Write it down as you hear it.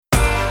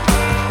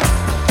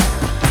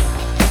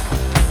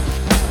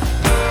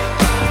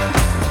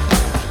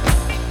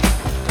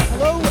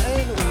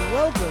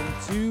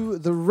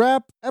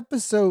Wrap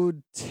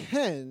episode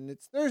 10.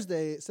 It's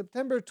Thursday,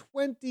 September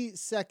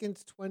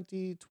 22nd,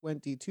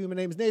 2022. My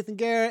name is Nathan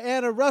Guerra.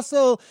 Anna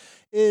Russell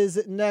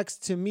is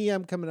next to me.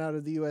 I'm coming out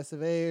of the US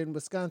of A in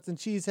Wisconsin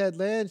Cheesehead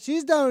Land.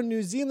 She's down in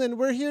New Zealand.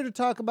 We're here to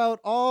talk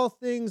about all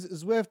things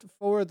Zwift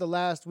for the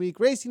last week.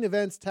 Racing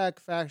events, tech,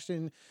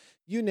 fashion,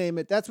 you name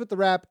it. That's what the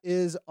Wrap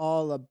is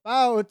all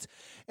about.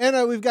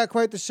 And we've got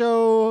quite the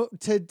show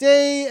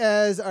today,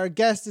 as our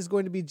guest is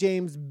going to be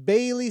James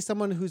Bailey,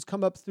 someone who's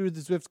come up through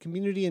the Zwift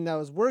community and now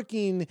is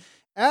working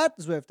at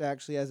Zwift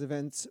actually as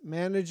events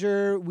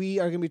manager. We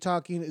are going to be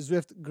talking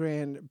Zwift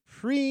Grand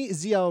Prix,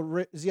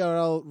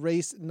 ZRL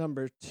race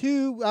number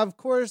 2. Of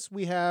course,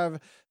 we have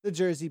the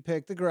jersey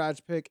pick, the garage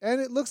pick, and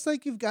it looks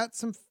like you've got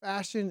some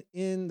fashion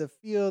in the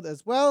field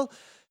as well.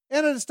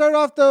 And to start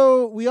off,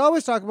 though, we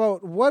always talk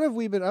about what have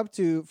we been up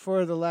to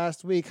for the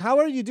last week. How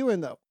are you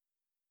doing, though?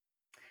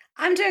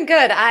 I'm doing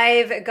good.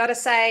 I've got to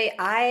say,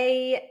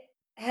 I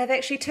have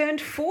actually turned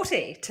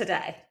 40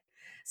 today.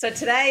 So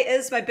today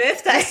is my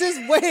birthday.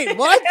 Wait,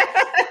 what?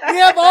 We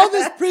have all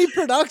this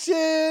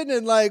pre-production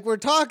and we're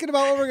talking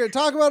about what we're going to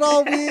talk about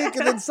all week.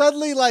 And then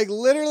suddenly,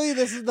 literally,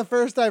 this is the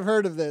first I've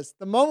heard of this.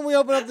 The moment we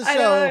open up the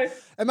show,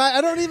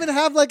 I don't even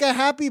have a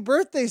happy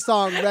birthday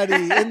song ready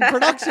in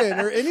production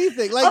or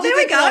anything. There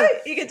we go.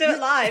 You can do it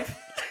live.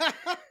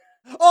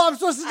 Oh, I'm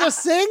supposed to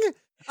just sing?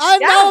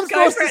 I'm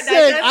supposed to sing.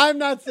 Nathan. I'm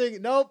not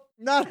singing. Nope,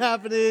 not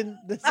happening.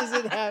 This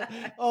isn't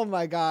happening. Oh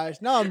my gosh.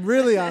 Now I'm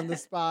really on the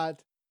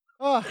spot.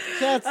 Oh,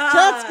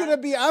 chat's gonna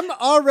be. I'm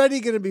already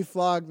gonna be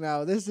flogged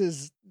now.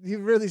 You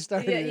really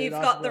started. Yeah, you've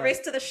got the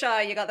rest of the show.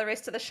 You got the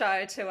rest of the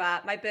show to.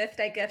 My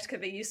birthday gift could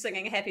be you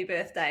singing "Happy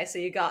Birthday." So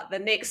you got the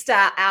next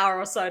hour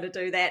or so to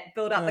do that.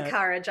 Build up the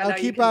courage. I know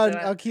you can do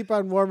it. I'll keep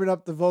on warming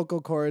up the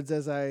vocal cords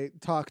as I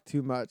talk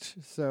too much.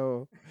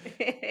 So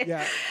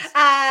yeah.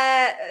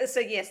 So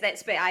yes,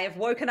 that's been. I have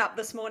woken up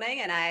this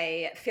morning and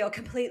I feel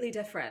completely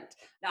different.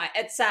 No,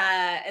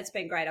 it's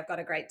been great. I've got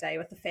a great day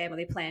with the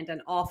family planned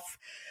and off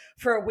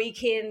for a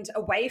weekend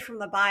away from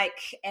the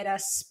bike at a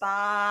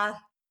spa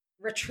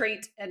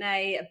retreat in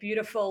a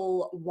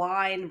beautiful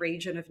wine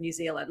region of New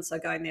Zealand. So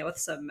going there with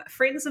some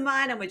friends of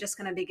mine, and we're just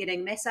going to be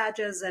getting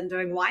massages and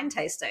doing wine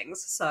tastings.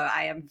 So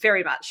I am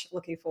very much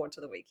looking forward to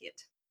the weekend.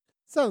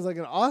 Sounds like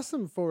an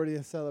awesome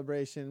 40th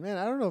celebration. Man,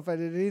 I don't know if I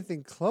did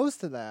anything close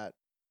to that.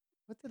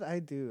 What did I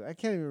do? I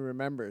can't even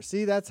remember.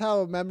 See, that's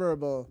how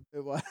memorable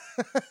it was.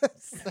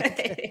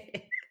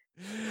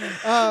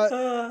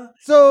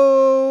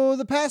 So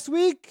the past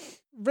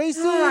week,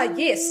 racing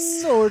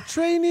yes. or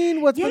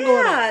training, what's been going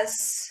on?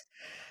 Yes.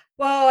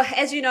 Well,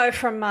 as you know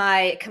from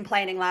my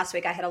complaining last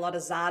week, I had a lot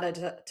of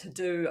Zada to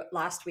do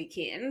last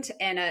weekend,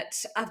 and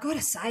I've got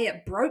to say,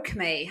 it broke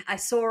me. I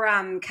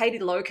saw Katie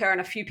Loca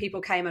and a few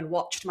people came and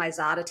watched my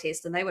Zada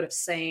test, and they would have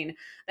seen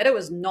that it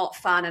was not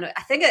fun. And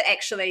I think it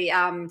actually,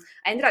 I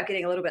ended up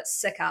getting a little bit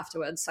sick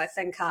afterwards. So I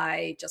think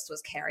I just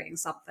was carrying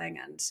something,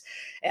 and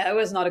it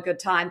was not a good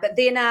time. But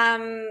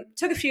then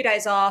took a few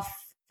days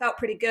off, felt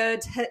pretty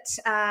good, hit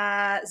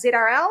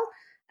ZRL.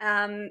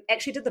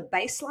 Actually did the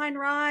baseline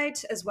ride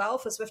as well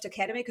for Zwift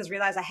Academy because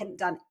realized I hadn't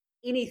done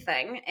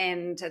anything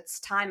and its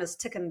time is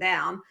ticking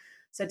down.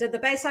 So did the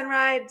baseline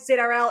ride,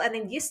 ZRL, and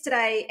then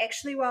yesterday,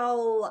 actually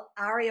while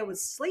Aria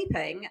was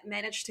sleeping,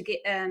 managed to get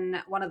in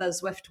one of the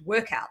Zwift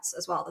workouts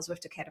as well, the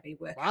Zwift Academy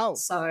workout. Wow.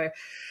 So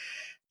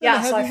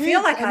yeah, so I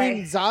feel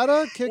like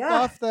Zada kicked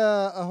off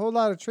a whole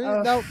lot of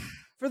training. Now,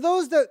 for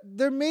those that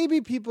there may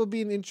be people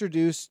being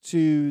introduced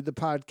to the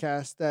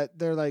podcast that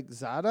they're like,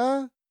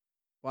 Zada?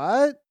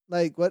 What?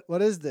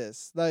 What is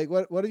this?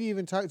 What are you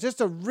even talking? Just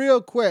a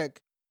real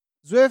quick,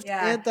 Zwift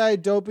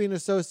Anti-Doping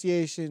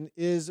Association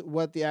is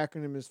what the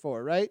acronym is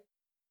for, right?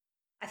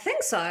 I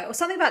think so. Or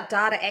something about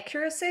data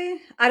accuracy.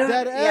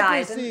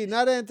 Accuracy,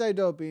 not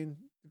anti-doping.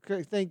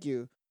 Thank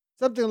you.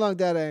 Something along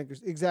data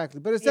accuracy,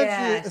 exactly. But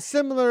essentially a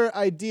similar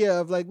idea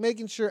of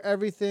making sure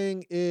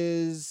everything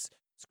is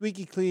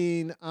squeaky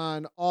clean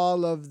on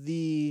all of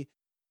the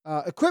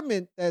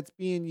equipment that's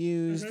being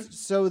used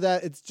so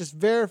that it's just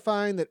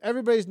verifying that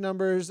everybody's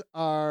numbers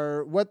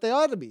are what they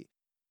ought to be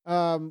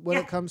when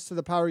it comes to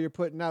the power you're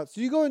putting out.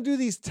 So you go and do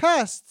these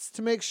tests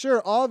to make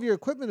sure all of your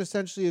equipment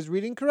essentially is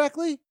reading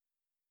correctly?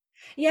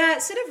 Yeah,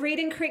 it's sort of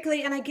reading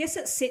correctly, and I guess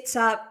it sets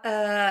up,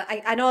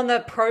 I know on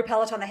the Pro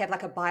Peloton they have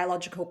a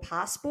biological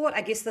passport.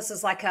 I guess this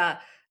is a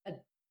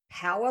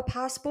power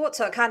passport,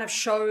 so it kind of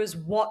shows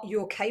what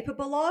you're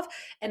capable of,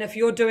 and if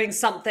you're doing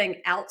something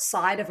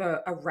outside of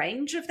a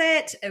range of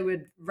that, it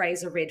would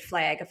raise a red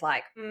flag of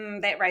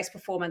that race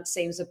performance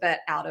seems a bit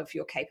out of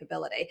your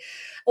capability.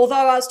 Although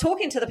I was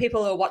talking to the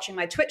people who are watching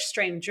my Twitch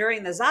stream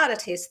during the Zada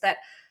test that,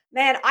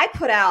 man, I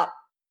put out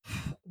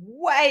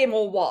way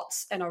more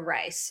watts in a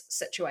race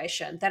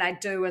situation than I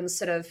do in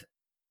sort of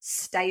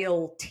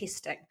stale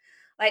testing.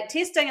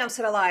 Testing, I'm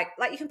sort of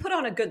you can put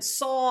on a good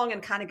song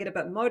and kind of get a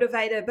bit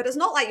motivated, but it's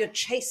not like you're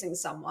chasing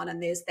someone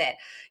and there's that,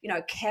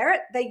 Carrot,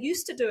 they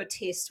used to do a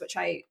test, which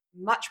I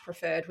much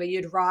preferred, where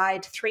you'd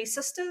ride Three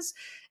Sisters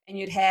and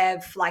you'd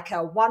have like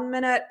a 1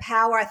 minute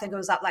power. I think it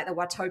was up like the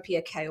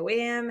Watopia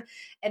KOM.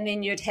 And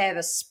then you'd have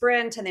a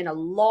sprint and then a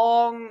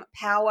long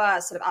power,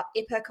 sort of up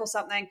Epic or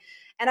something.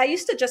 And I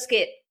used to just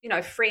get,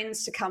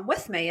 friends to come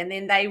with me, and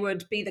then they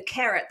would be the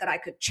carrot that I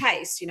could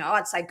chase.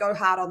 I'd say, go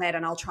hard on that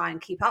and I'll try and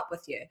keep up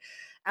with you.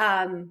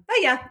 But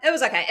yeah, it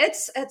was okay.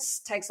 It's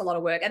takes a lot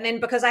of work. And then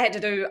because I had to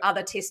do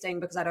other testing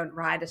because I don't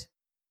ride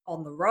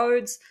on the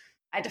roads,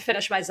 I had to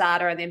finish my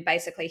Zada and then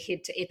basically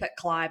head to Epic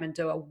Climb and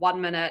do a 1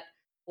 minute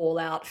all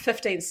out,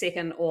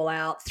 15-second all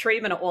out,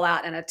 3 minute all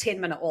out, and a 10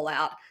 minute all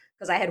out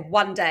because I had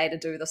one day to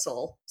do this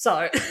all.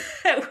 So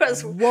it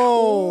was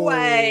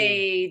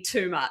way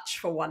too much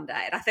for one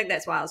day. And I think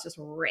that's why I was just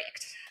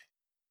wrecked.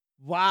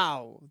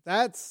 Wow,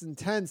 that's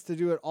intense to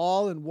do it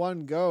all in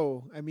one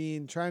go. I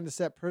mean, trying to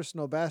set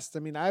personal best. I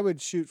mean, I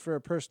would shoot for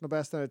a personal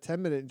best on a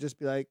 10-minute and just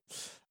be like,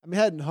 I'm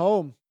heading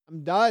home.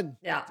 I'm done.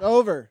 Yeah. It's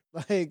over.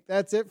 Like,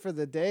 that's it for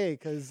the day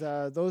because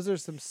those are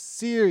some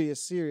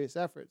serious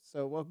efforts.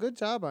 So, well, good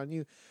job on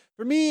you.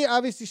 For me,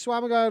 obviously,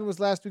 Swamagon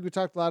was last week. We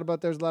talked a lot about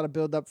there's a lot of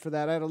build up for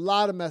that. I had a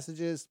lot of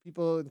messages,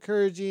 people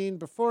encouraging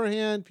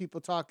beforehand, people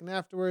talking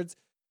afterwards.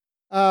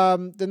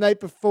 The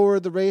night before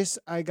the race,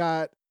 I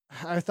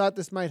thought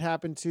this might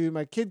happen too.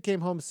 My kid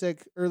came home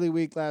sick early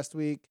week last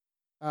week,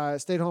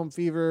 stayed home,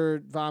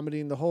 fever,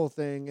 vomiting, the whole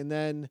thing. And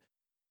then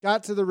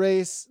got to the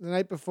race the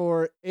night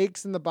before,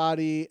 aches in the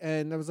body.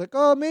 And I was like,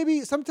 oh,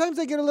 maybe sometimes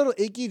I get a little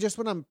achy just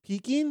when I'm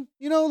peaking,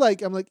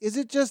 like, I'm like, is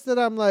it just that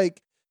I'm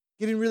like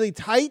getting really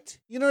tight?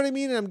 You know what I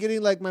mean? And I'm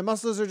getting like, my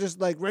muscles are just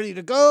like ready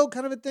to go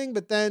kind of a thing.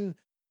 But then,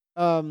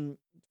 a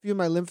few of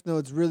my lymph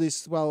nodes really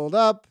swelled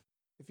up.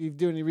 If you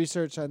do any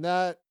research on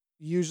that,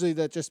 usually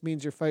that just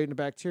means you're fighting a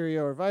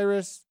bacteria or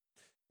virus.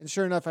 And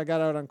sure enough, I got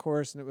out on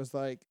course and it was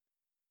like,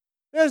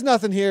 there's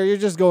nothing here. You're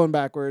just going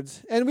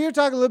backwards. And we were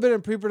talking a little bit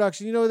in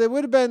pre-production. It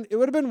would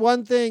have been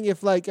one thing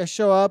if like I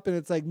show up and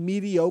it's like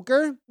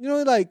mediocre,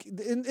 like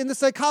in the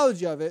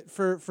psychology of it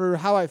for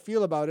how I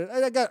feel about it.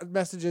 I got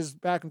messages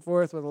back and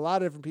forth with a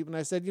lot of different people. And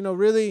I said,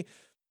 really,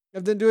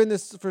 I've been doing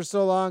this for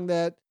so long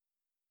that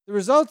the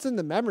results in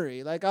the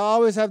memory. Like, I'll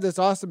always have this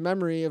awesome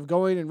memory of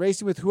going and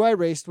racing with who I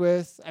raced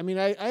with. I mean,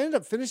 I ended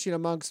up finishing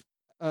amongst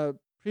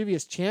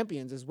previous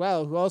champions as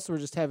well, who also were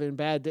just having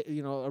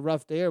a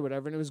rough day or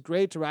whatever. And it was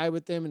great to ride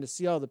with them and to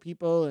see all the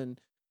people. And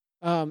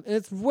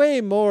it's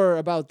way more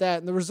about that.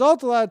 And the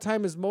result a lot of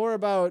time is more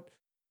about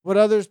what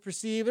others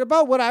perceive and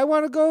about what I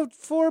want to go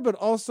for, but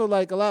also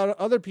like a lot of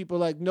other people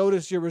like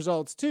notice your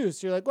results too.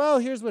 So you're like, well,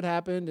 here's what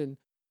happened.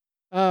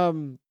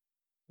 And,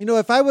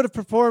 if I would have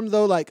performed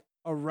though, like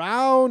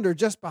around or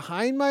just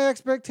behind my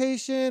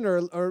expectation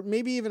or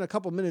maybe even a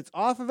couple minutes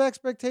off of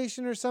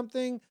expectation or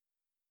something,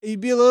 you'd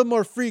be a little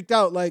more freaked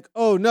out, like,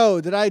 oh no,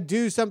 did I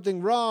do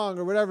something wrong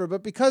or whatever?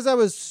 But because I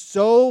was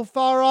so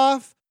far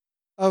off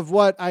of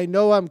what I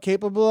know I'm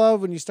capable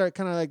of, when you start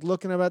kind of like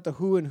looking about the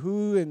who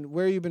and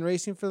where you've been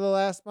racing for the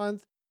last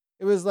month,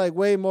 it was like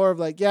way more of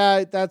like,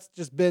 yeah, that's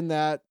just been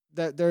that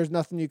there's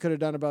nothing you could have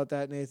done about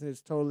that, Nathan.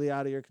 It's totally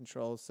out of your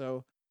control.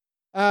 So,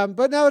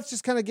 but now it's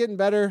just kind of getting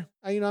better.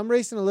 I'm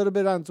racing a little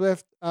bit on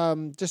Zwift,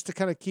 just to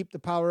kind of keep the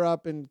power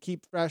up and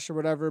keep fresh or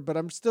whatever, but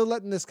I'm still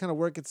letting this kind of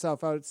work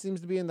itself out. It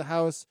seems to be in the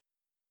house.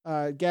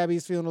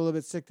 Gabby's feeling a little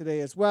bit sick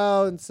today as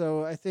well. And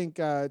so I think,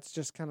 it's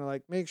just kind of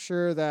like, make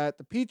sure that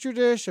the Petri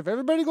dish of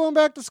everybody going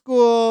back to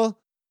school,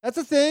 that's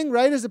a thing,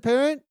 right? As a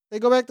parent, they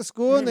go back to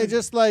school and they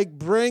just like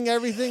bring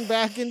everything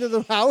back into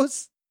the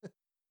house.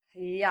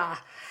 Yeah.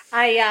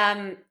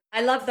 I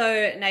love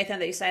though, Nathan,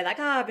 that you say like,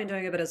 I've been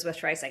doing a bit of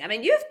Zwift racing. I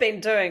mean, you've been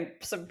doing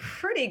some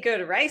pretty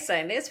good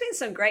racing. There's been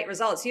some great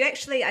results.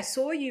 I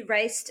saw you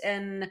raced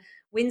in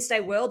Wednesday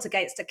Worlds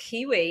against a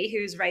Kiwi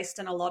who's raced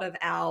in a lot of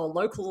our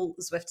local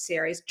Zwift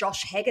series,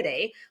 Josh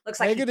Haggerty.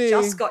 Looks like he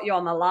just got you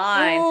on the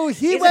line. Oh,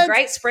 he's a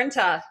great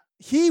sprinter.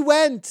 He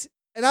went,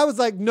 and I was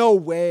like, no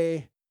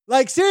way.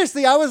 Like,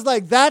 seriously, I was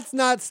like, that's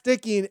not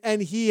sticking,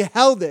 and he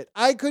held it.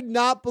 I could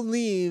not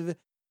believe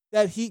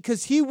that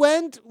because he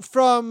went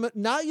from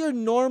not your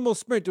normal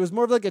sprint. It was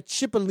more of like a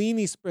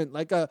Cipollini sprint,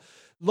 like a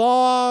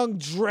long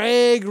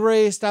drag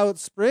raced out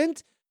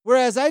sprint.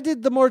 Whereas I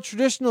did the more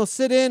traditional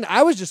sit in.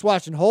 I was just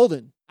watching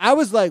Holden. I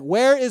was like,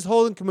 where is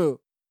Holden Camus?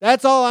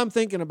 That's all I'm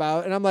thinking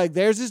about. And I'm like,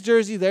 there's his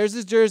jersey. There's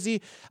his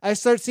jersey. I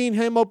start seeing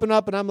him open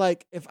up and I'm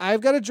like, if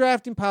I've got a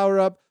drafting power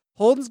up,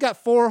 Holden's got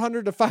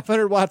 400 to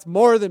 500 watts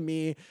more than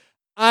me.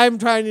 I'm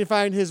trying to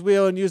find his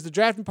wheel and use the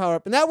drafting power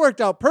up. And that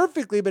worked out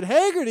perfectly. But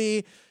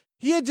Haggerty,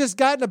 he had just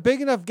gotten a big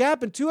enough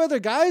gap, and two other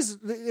guys,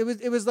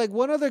 it was like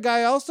one other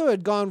guy also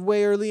had gone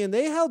way early, and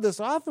they held this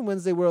off in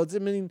Wednesday Worlds. I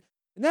mean,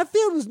 and that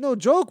field was no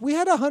joke. We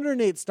had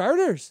 108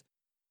 starters.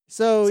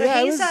 So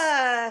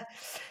yeah,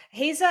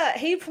 he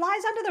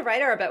flies under the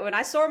radar a bit. When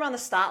I saw him on the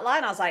start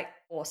line, I was like,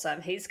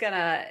 awesome. He's going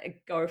to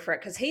go for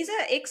it because he's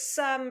an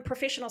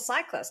ex-professional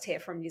cyclist here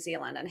from New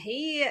Zealand and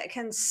he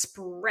can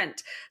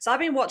sprint. So I've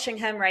been watching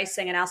him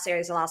racing in our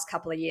series the last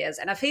couple of years.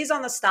 And if he's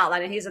on the start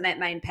line and he's in that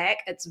main pack,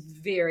 it's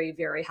very,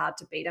 very hard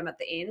to beat him at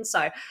the end.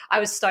 So I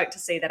was stoked to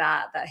see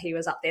that he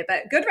was up there.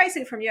 But good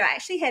racing from you. I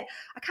can't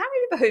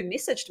remember who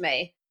messaged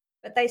me.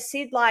 but they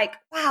said like,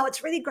 wow,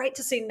 it's really great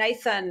to see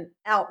Nathan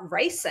out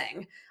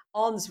racing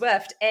on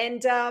Zwift.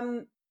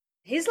 And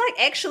he's like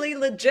actually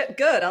legit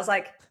good. I was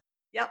like,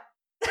 yep.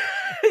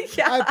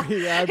 Yeah.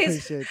 I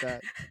appreciate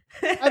that.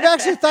 I've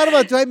actually thought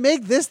about, do I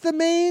make this the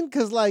main?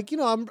 Because like,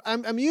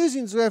 I'm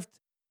using Zwift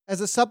as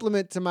a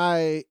supplement to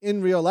my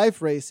in real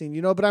life racing,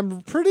 but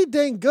I'm pretty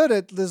dang good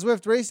at the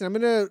Zwift racing. I'm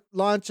going to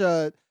launch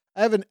I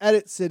have an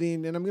edit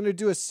sitting, and I'm going to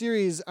do a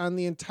series on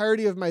the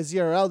entirety of my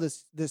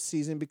ZRL this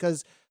season,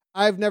 because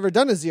I've never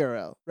done a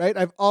ZRL, right?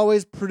 I've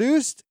always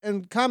produced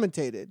and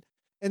commentated.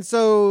 And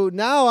so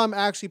now I'm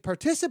actually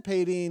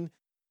participating,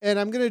 and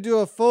I'm going to do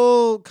a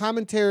full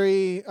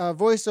commentary,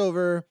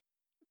 voiceover,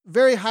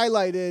 very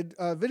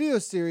highlighted video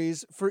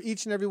series for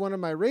each and every one of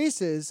my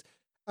races.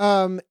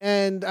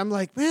 And I'm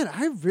like, man,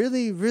 I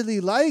really, really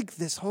like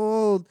this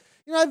whole,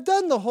 I've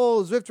done the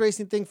whole Zwift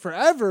racing thing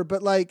forever,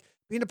 but like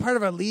being a part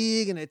of a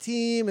league and a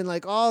team and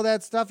like all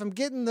that stuff, I'm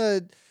getting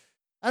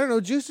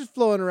juices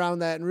flowing around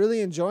that and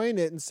really enjoying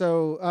it. And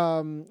so,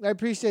 I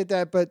appreciate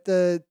that. But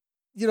I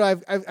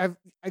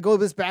go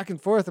this back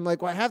and forth. I'm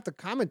like, well, I have to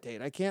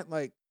commentate. I can't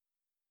like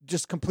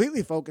just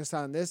completely focus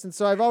on this. And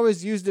so I've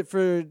always used it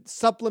for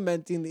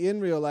supplementing the in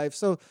real life.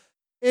 So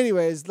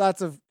anyways,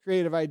 lots of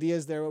creative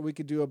ideas there, what we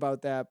could do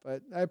about that.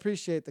 But I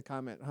appreciate the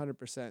comment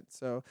 100%.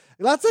 So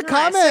lots of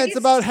comments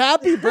about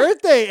happy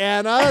birthday,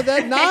 Anna,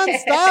 that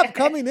nonstop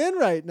coming in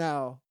right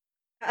now.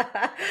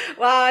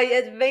 Well,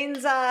 it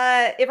means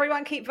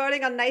everyone keep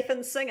voting on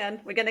Nathan singing.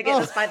 We're going to get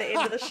this by the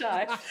end of the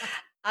show.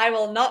 I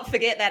will not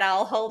forget that.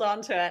 I'll hold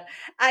on to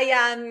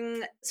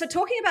it. So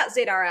talking about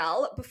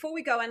ZRL, before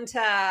we go into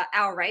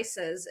our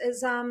races,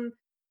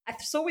 I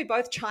saw we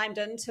both chimed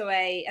into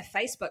a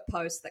Facebook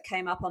post that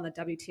came up on the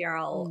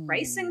WTRL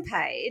racing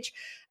page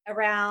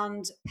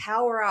around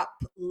Power Up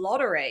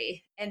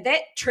Lottery. And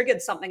that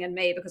triggered something in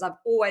me, because I've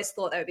always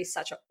thought that would be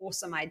such an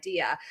awesome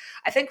idea.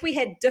 I think we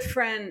had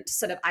different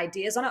sort of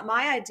ideas on it.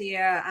 My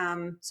idea,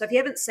 so if you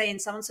haven't seen,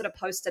 someone sort of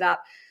posted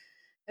up,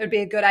 it would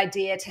be a good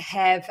idea to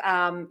have,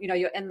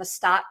 you're in the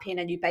start pen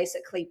and you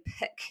basically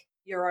pick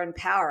your own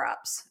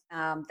power-ups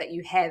that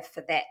you have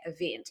for that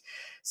event.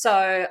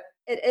 So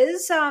it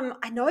is,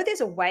 I know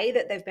there's a way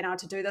that they've been able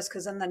to do this,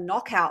 because in the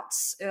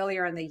knockouts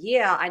earlier in the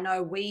year, I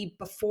know we,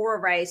 before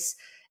a race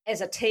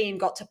as a team,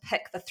 got to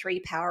pick the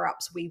 3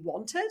 power-ups we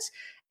wanted,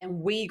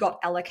 and we got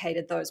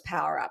allocated those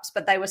power-ups,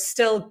 but they were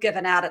still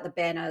given out at the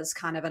banners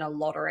kind of in a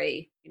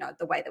lottery,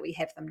 the way that we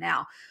have them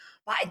now.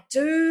 But I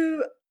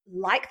do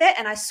like that.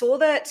 And I saw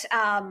that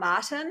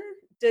Martin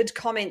did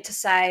comment to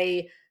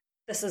say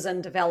this is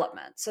in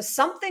development. So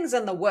something's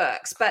in the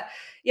works. But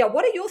yeah,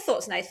 what are your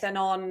thoughts, Nathan,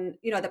 on,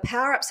 the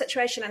power-up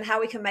situation and how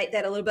we can make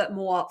that a little bit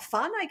more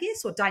fun, I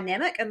guess, or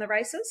dynamic in the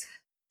races?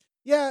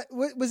 Yeah,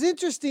 what was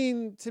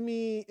interesting to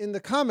me in the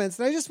comments,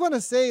 and I just want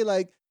to say,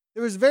 like,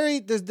 there's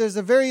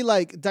a very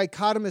like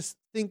dichotomous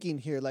thinking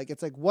here. Like,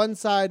 it's like one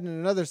side and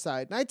another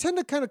side. And I tend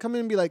to kind of come in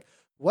and be like,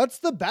 what's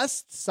the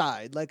best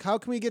side? Like, how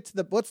can we get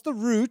to what's the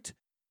root?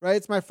 Right?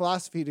 It's my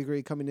philosophy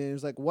degree coming in.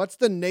 It's like, what's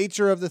the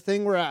nature of the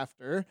thing we're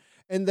after?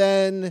 And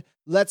then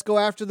let's go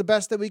after the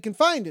best that we can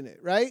find in it.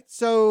 Right?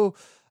 So,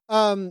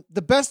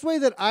 the best way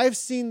that I've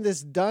seen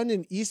this done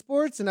in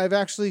esports, and I've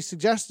actually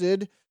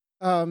suggested,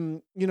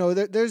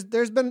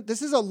 there's been,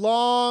 this is a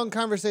long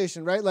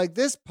conversation, right? Like,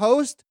 this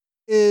post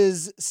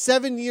is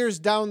 7 years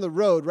down the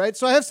road, right?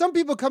 So I have some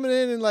people coming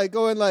in and like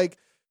going like,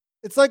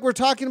 it's like we're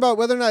talking about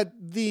whether or not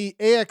the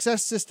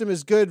AXS system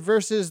is good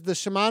versus the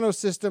Shimano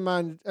system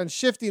on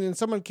shifting. And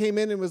someone came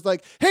in and was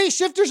like, hey,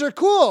 shifters are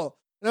cool.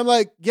 And I'm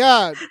like,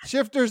 yeah,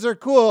 shifters are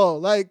cool.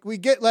 Like, we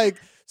get like,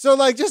 so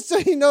like, just so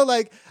you know,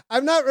 like,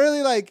 I'm not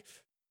really like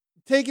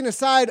taking a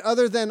side,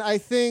 other than I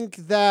think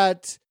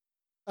that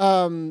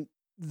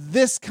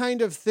this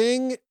kind of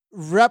thing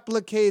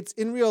replicates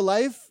in real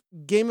life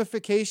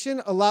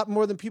gamification a lot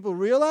more than people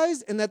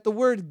realize, and that the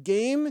word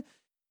game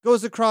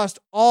goes across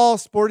all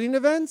sporting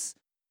events.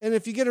 And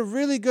if you get a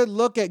really good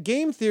look at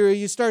game theory,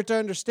 you start to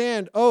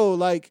understand,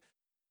 like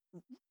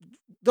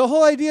the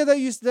whole idea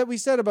that we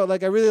said about,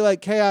 like, I really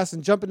like chaos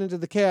and jumping into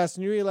the chaos,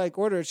 and you really like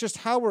order. It's just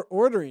how we're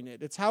ordering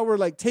it. It's how we're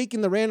like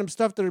taking the random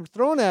stuff that are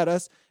thrown at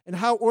us and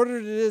how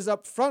ordered it is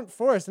up front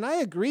for us. And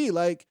I agree,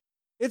 like,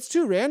 it's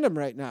too random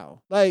right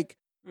now. Like,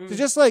 to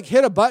just like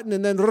hit a button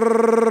and then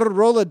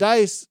roll a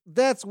dice,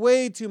 that's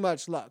way too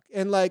much luck.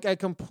 And like, I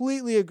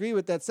completely agree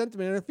with that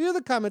sentiment. And a few of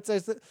the comments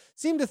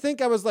seem to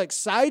think I was like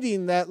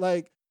siding that,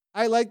 like,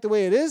 I like the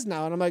way it is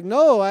now. And I'm like,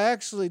 no, I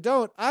actually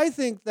don't. I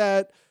think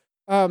that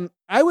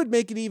I would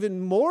make it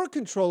even more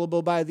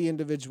controllable by the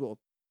individual,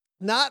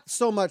 not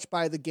so much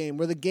by the game,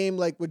 where the game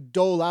like would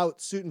dole out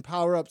suit and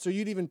power ups, or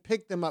you'd even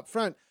pick them up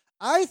front.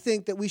 I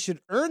think that we should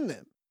earn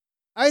them.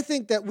 I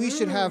think that we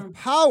should have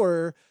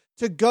power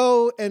to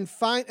go and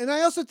find, and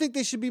I also think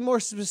they should be more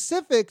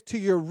specific to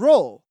your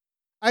role.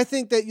 I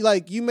think that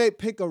like you may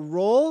pick a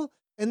role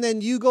and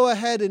then you go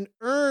ahead and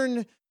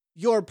earn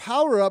your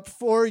power up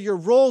for your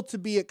role to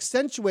be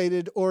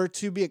accentuated or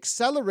to be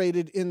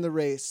accelerated in the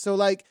race. So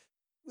like,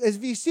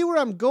 if you see where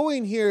I'm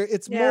going here,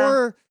 it's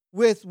more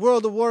with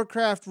World of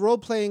Warcraft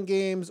role-playing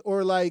games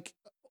or like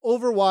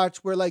Overwatch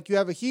where like you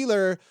have a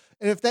healer,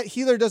 and if that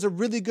healer does a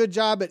really good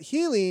job at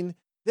healing,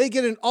 they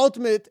get an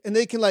ultimate and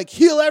they can like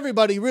heal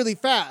everybody really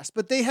fast.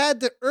 But they had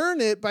to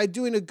earn it by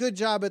doing a good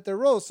job at their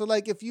role. So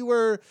like if you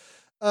were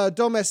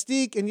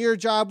domestique and your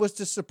job was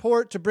to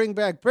support, to bring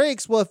back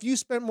breaks, well, if you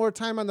spent more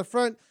time on the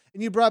front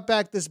and you brought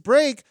back this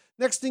break,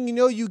 next thing you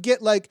know, you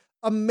get like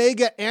a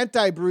mega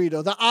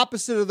anti-burrito, the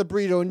opposite of the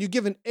burrito, and you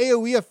give an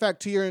AoE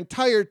effect to your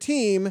entire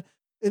team,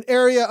 an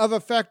area of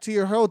effect to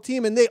your whole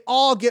team, and they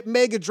all get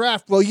mega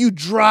draft while you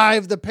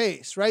drive the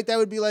pace, right? That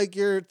would be like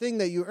your thing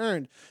that you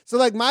earned. So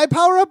like my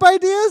power-up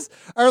ideas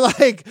are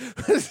like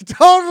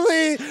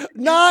totally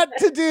not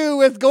to do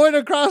with going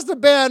across the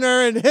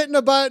banner and hitting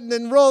a button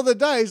and roll the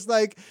dice.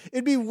 Like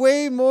it'd be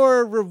way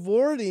more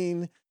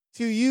rewarding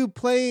to you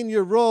playing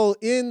your role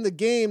in the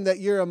game that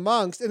you're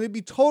amongst. And it'd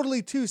be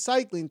totally too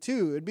cycling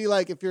too. It'd be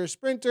like if you're a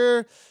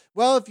sprinter,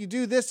 well, if you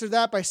do this or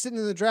that by sitting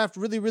in the draft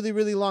really, really,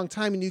 really long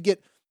time and you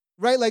get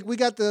right, like we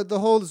got the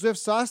whole Zwift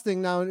sauce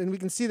thing now, and we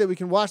can see that we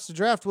can watch the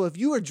draft. Well, if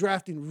you were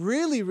drafting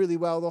really, really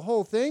well, the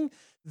whole thing,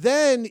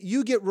 then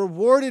you get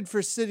rewarded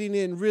for sitting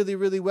in really,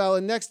 really well.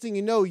 And next thing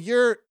you know,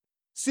 your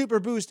super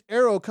boost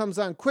arrow comes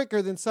on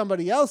quicker than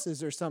somebody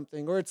else's or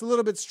something, or it's a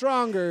little bit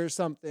stronger or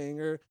something,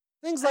 or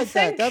things like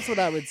that. That's what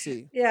I would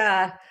see.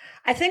 Yeah.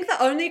 I think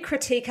the only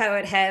critique I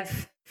would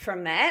have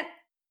from that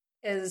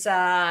is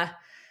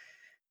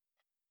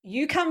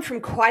you come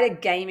from quite a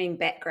gaming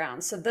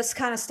background, so this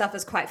kind of stuff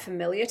is quite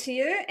familiar to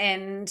you.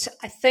 And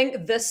I think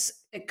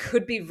it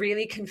could be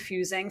really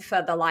confusing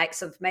for the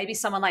likes of maybe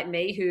someone like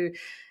me who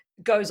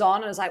goes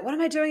on and is like, what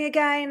am I doing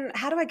again?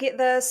 How do I get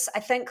this? I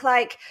think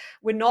like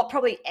we're not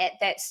probably at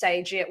that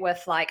stage yet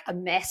with like a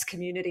mass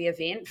community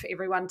event for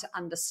everyone to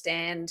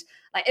understand.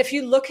 Like if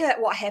you look at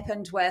what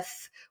happened with,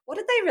 what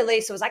did they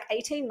release? It was like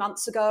 18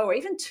 months ago or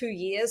even 2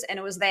 years. And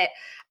it was that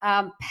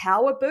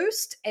power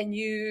boost. And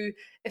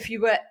if you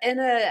were in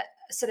a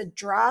sort of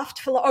draft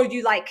for,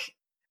 you like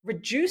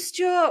reduced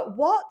your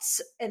watts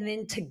and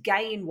then to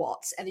gain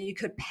watts, and then you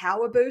could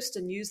power boost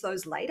and use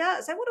those later.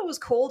 Is that what it was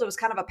called? It was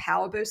kind of a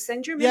power boost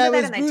thing. Do you remember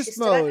that? Yeah, it was boost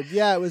mode.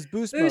 Yeah, it was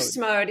boost mode. Boost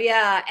mode,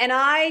 yeah. And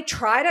I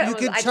tried it. You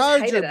could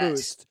charge your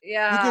boost.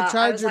 Yeah, you could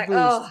charge your boost.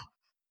 Oh.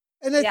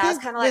 And I was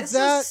kind of like, this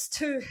is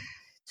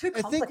too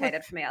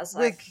complicated for me. I was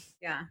like,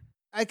 yeah.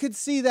 I could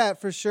see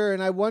that for sure.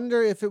 And I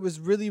wonder if it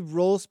was really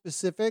role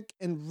specific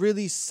and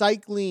really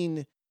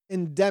cycling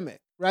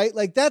endemic, right?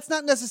 Like that's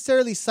not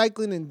necessarily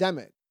cycling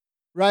endemic,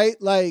 right?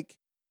 Like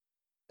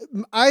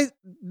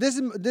this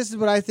is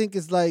what I think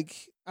is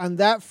like on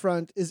that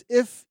front is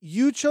if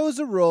you chose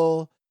a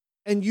role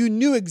and you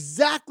knew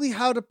exactly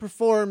how to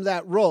perform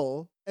that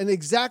role and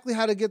exactly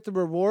how to get the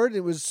reward,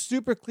 it was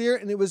super clear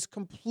and it was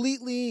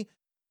completely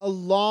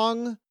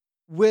along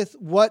with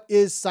what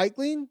is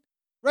cycling,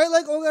 right?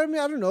 Like, I mean,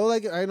 I don't know.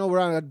 Like, I know we're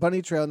on a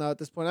bunny trail now at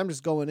this point. I'm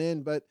just going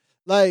in, but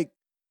like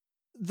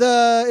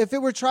if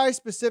it were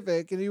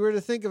tri-specific and you were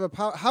to think of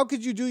how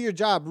could you do your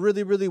job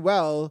really, really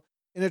well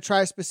in a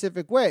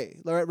tri-specific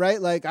way, right?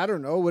 Like, I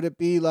don't know. Would it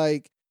be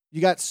like you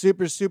got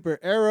super, super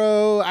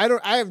arrow?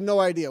 I have no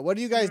idea. What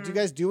do you guys, do you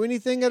guys do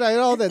anything at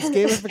all that's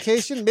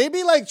gamification?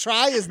 Maybe like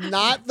try is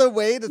not the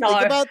way to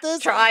think about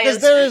this. Try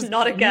is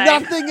not a game.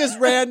 Nothing is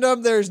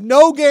random. There's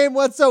no game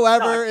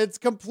whatsoever. No. It's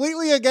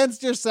completely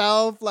against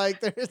yourself.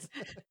 Like there's...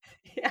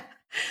 Yeah.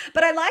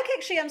 But I like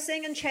actually, I'm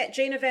seeing in chat,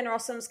 Gina Van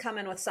Rossum's come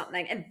in with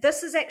something. And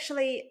this is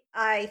actually,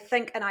 I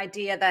think, an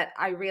idea that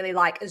I really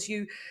like is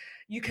you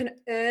can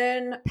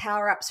earn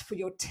power-ups for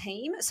your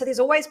team. So there's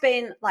always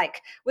been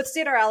like with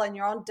ZRL and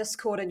you're on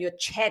Discord and you're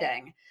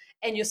chatting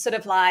and you're sort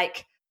of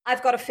like,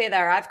 I've got a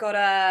feather, I've got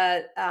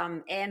a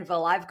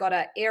anvil, I've got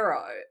an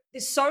arrow.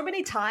 There's so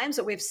many times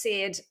that we've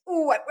said,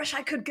 oh, I wish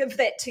I could give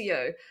that to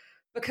you.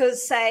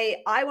 Because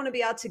say, I want to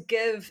be able to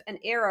give an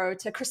arrow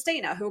to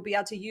Christina, who will be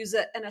able to use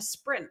it in a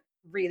sprint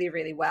really,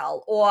 really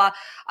well. Or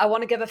I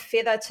want to give a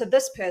feather to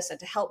this person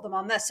to help them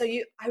on this. So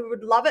I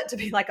would love it to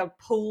be like a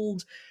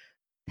pooled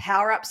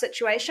power-up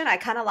situation. I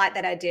kind of like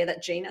that idea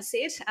that Gina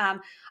said. I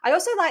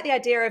also like the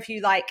idea of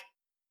you like,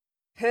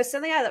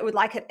 personally, I would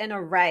like it in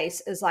a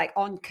race is like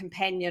on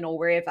Companion or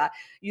wherever,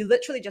 you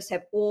literally just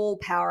have all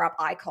power-up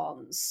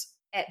icons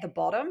at the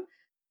bottom,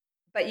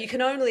 but you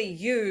can only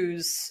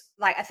use,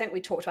 like I think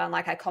we talked about, and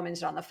like I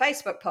commented on the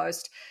Facebook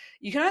post,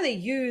 you can only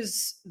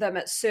use them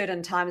at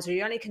certain times, or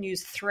you only can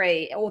use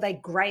 3, or they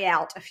gray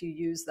out if you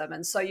use them.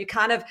 And so you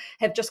kind of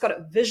have just got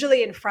it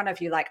visually in front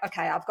of you, like,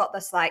 okay, I've got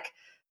this like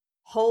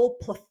whole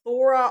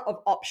plethora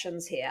of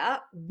options here.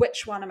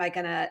 Which one am I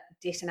going to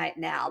detonate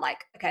now?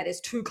 Like, okay,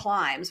 there's 2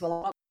 climbs.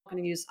 Well,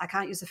 I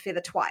can't use a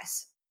feather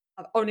twice.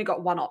 I've only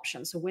got 1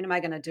 option. So when am I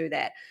going to do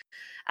that?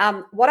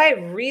 What I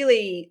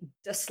really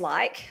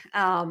dislike,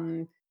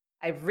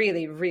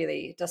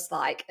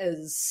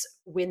 is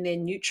when they're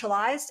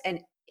neutralized.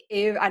 And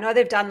I know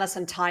they've done this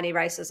in tiny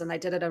races and they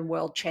did it in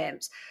World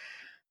Champs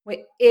where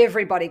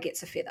everybody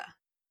gets a feather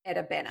at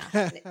a banner.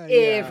 Yeah.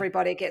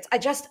 Everybody gets, I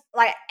just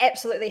like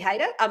absolutely hate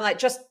it. I'm like,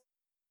 just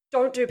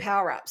don't do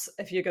power-ups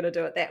if you're going to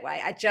do it that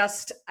way. I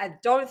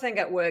don't think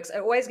it works. It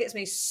always gets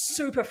me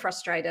super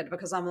frustrated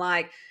because I'm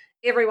like,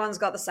 everyone's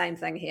got the same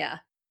thing here.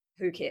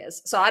 Who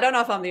cares? So I don't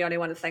know if I'm the only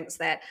one who thinks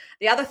that.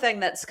 The other thing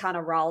that's kind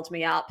of riled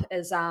me up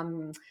is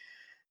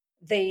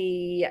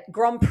the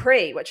Grand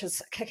Prix, which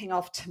is kicking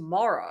off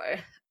tomorrow.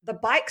 The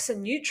bikes are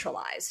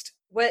neutralized,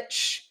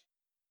 which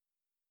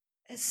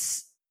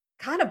is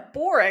kind of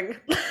boring.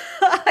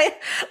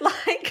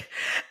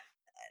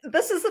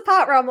 This is the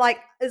part where I'm like,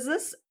 is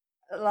this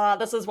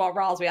is what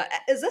riles me out.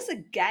 Is this a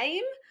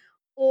game,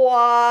 or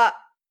are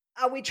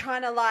we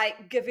trying to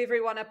like give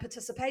everyone a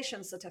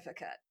participation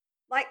certificate?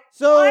 Like,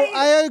 so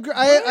I agree.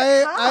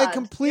 I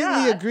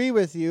completely Yeah. agree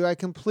with you. I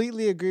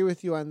completely agree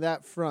with you on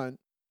that front.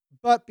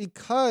 But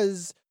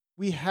because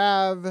we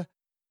have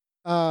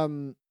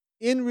in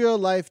real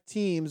life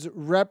teams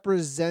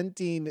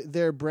representing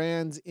their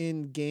brands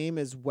in game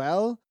as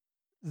well,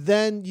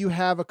 then you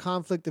have a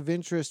conflict of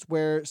interest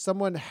where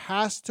someone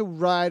has to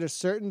ride a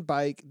certain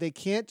bike. They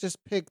can't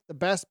just pick the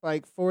best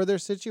bike for their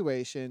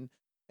situation.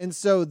 And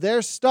so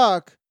they're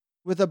stuck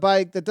with a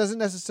bike that doesn't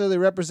necessarily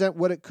represent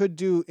what it could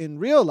do in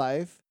real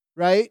life,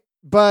 right?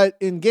 But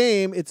in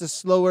game, it's a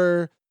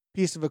slower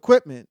piece of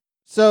equipment.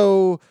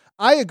 So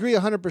I agree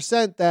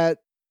 100% that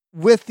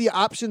with the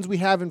options we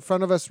have in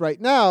front of us right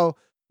now,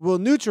 we'll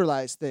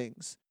neutralize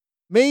things.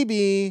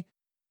 Maybe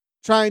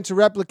trying to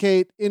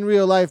replicate in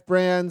real life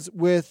brands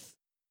with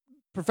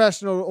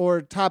professional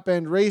or top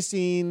end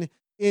racing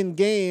in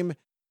game,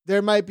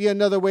 there might be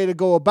another way to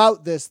go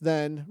about this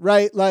then,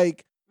 right?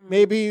 Like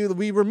maybe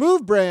we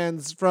remove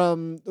brands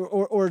from,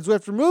 or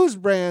Zwift removes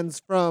brands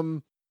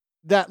from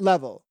that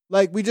level.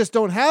 Like we just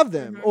don't have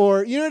them,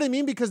 or you know what I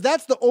mean? Because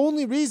that's the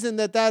only reason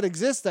that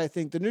exists. I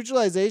think the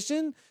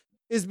neutralization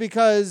is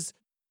because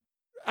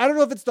I don't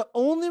know if it's the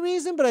only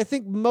reason, but I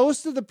think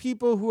most of the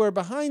people who are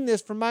behind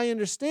this, from my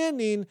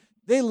understanding,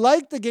 they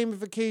like the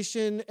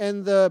gamification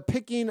and the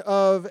picking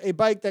of a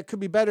bike that could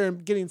be better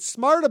and getting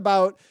smart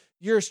about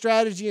your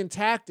strategy and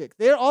tactic.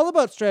 They're all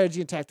about strategy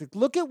and tactic.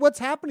 Look at what's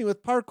happening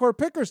with parkour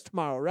pickers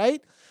tomorrow,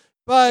 right?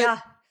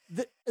 But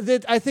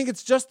I think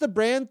it's just the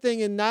brand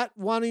thing and not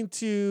wanting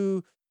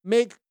to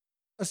make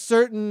a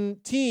certain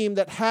team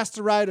that has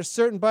to ride a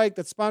certain bike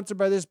that's sponsored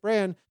by this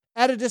brand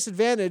at a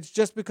disadvantage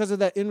just because of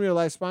that in real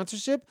life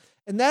sponsorship.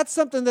 And that's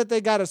something that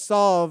they got to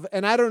solve.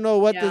 And I don't know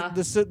what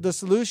the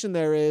solution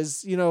there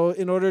is, you know,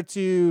 in order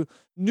to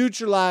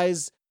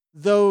neutralize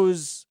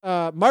those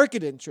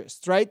market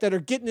interests, right? That are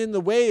getting in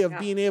the way of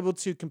being able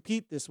to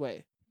compete this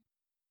way.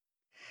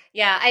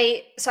 Yeah,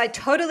 I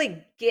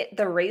totally get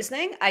the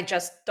reasoning. I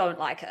just don't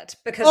like it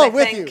because I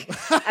think,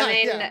 I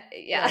mean,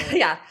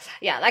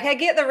 like I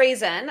get the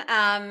reason.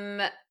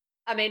 I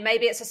mean,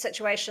 maybe it's a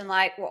situation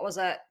like, what was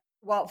it?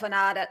 Walt Van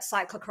Aert at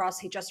cyclocross,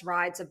 he just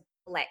rides a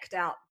blacked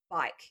out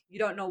bike. You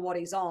don't know what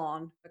he's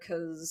on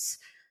because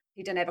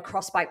he didn't have a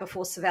cross bike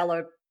before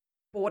Cervelo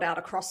bought out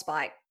a cross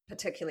bike,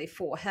 particularly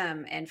for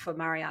him and for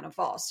Mariana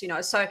Vos, you know.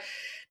 So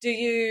do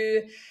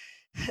you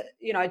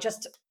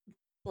just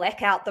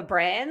black out the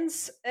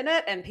brands in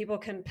it and people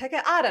can pick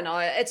it? I don't know.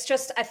 It's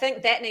just, I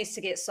think that needs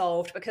to get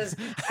solved because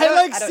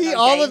I see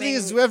all of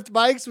these Zwift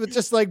bikes with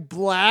just like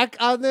black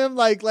on them.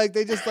 Like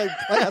they just like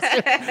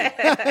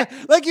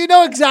plastic. Like, you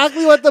know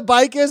exactly what the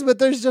bike is, but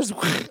there's just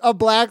a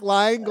black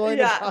line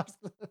going across.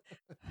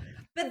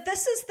 But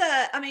this is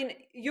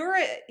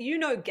you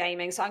know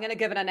gaming, so I'm going to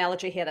give an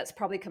analogy here that's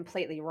probably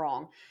completely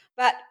wrong.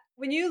 But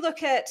when you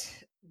look at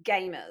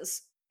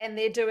gamers and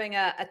they're doing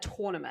a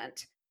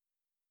tournament,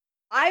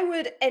 I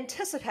would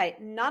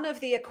anticipate none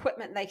of the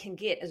equipment they can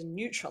get is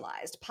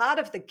neutralized. Part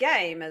of the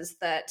game is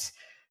that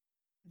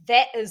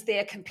is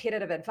their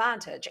competitive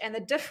advantage. And the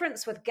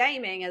difference with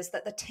gaming is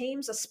that the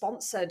teams are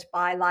sponsored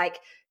by like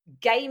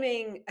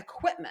gaming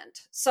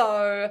equipment.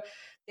 So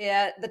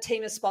the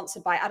team is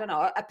sponsored by, I don't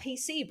know, a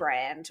PC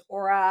brand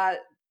or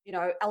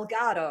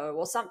Elgato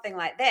or something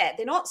like that.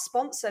 They're not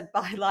sponsored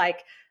by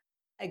like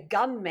a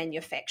gun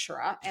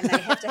manufacturer and they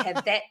have to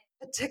have that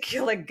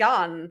particular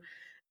gun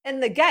in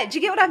the game. Do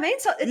you get what I mean?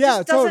 So it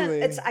just doesn't,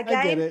 totally. It's a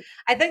game.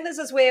 I think this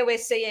is where we're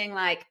seeing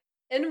like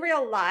in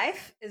real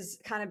life is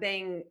kind of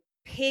being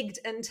pegged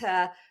into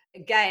a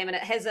game and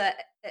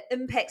it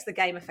impacts the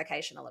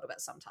gamification a little bit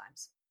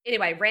sometimes.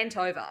 Anyway, rant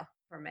over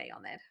from me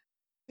on that.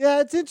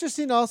 Yeah, it's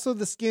interesting also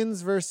the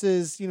skins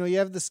versus, you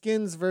have the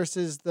skins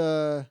versus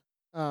the,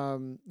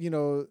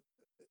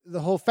 the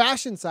whole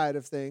fashion side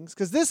of things.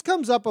 Because this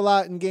comes up a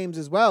lot in games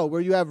as well,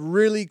 where you have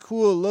really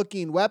cool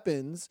looking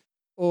weapons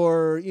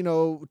or,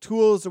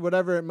 tools or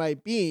whatever it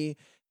might be.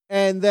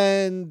 And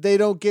then they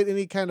don't get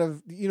any kind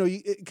of,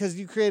 because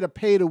you create a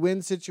pay to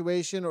win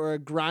situation or a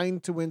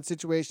grind to win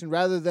situation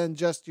rather than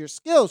just your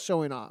skill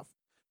showing off.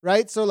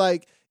 Right. So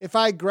like if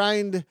I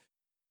grind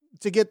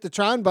to get the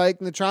Tron bike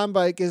and the Tron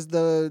bike is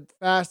the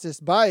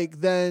fastest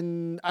bike,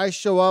 then I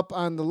show up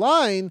on the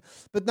line,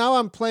 but now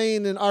I'm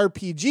playing an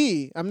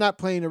RPG. I'm not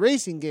playing a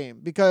racing game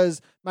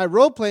because my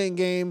role-playing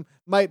game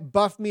might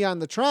buff me on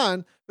the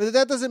Tron, but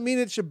that doesn't mean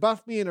it should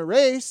buff me in a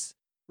race,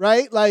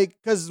 right? Like,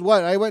 because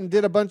I went and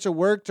did a bunch of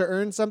work to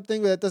earn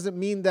something, but that doesn't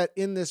mean that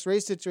in this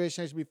race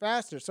situation I should be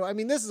faster. So, I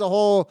mean, this is a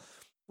whole.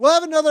 We'll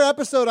have another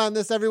episode on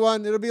this,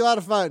 everyone. It'll be a lot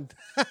of fun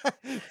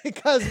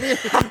because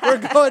we're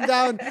going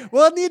down.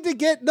 We'll need to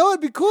get. No,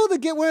 it'd be cool to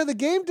get one of the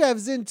game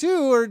devs in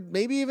too, or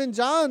maybe even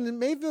John and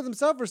Mayfield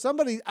himself or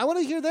somebody. I want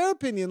to hear their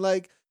opinion,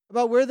 like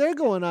about where they're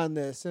going on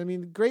this. I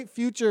mean, great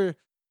future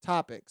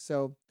topic.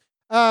 So.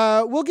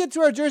 We'll get to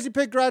our Jersey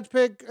pick, garage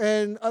pick,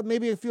 and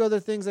maybe a few other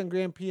things on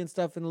Grand Prix and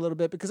stuff in a little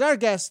bit because our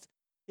guest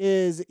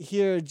is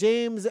here,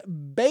 James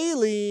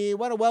Bailey.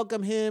 Want to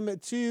welcome him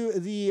to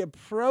the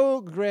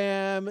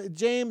program.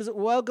 James,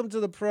 welcome to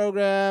the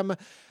program.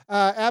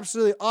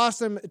 Absolutely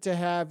awesome to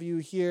have you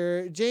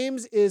here.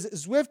 James is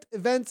Zwift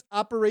Events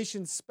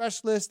Operations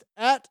Specialist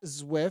at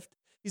Zwift.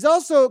 He's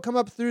also come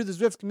up through the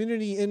Zwift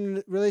community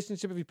in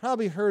relationship. If you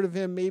probably heard of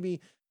him,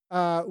 maybe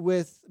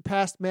with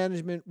past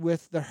management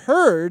with the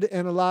Herd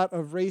and a lot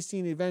of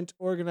racing event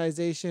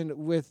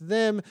organization with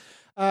them.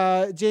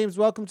 James,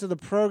 welcome to the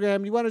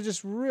program. You want to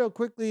just real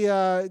quickly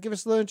give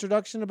us a little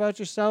introduction about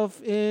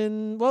yourself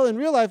in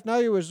real life. Now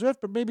you're with Zwift,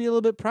 but maybe a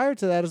little bit prior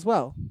to that as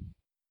well.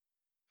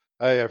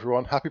 Hey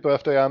everyone, happy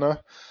birthday, Anna.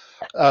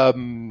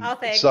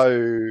 Thanks.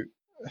 So,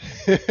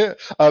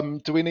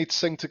 do we need to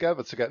sing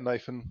together to get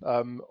Nathan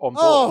on board?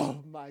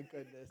 Oh my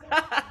goodness.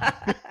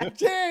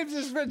 James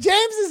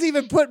is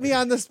even put me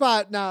on the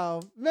spot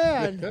now,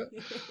 man.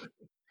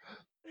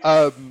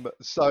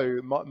 So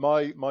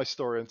my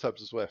story in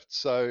terms of Zwift.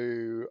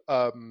 So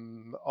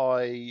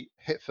I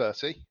hit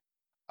 30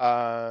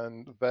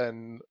 and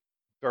then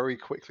very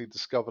quickly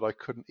discovered I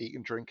couldn't eat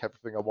and drink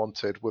everything I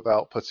wanted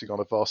without putting on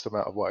a vast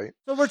amount of weight.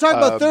 So we're talking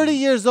about 30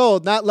 years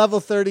old, not level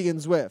 30 in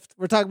Zwift.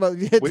 We're talking about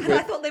I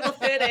thought level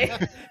 30.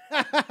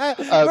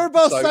 We're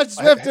both such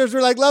Zwifters.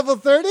 We're like level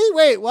 30?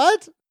 Wait,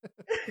 what?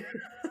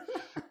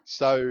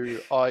 So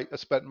I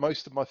spent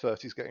most of my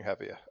 30s getting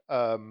heavier,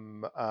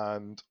 and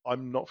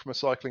I'm not from a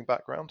cycling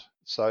background.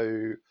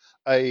 So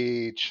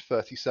age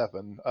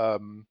 37, I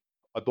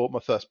bought my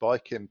first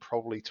bike in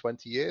probably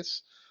 20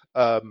 years,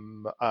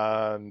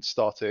 and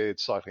started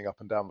cycling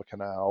up and down the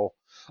canal.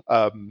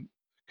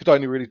 Could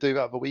only really do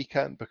that at the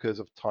weekend because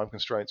of time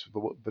constraints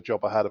with the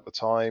job I had at the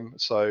time.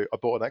 So I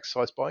bought an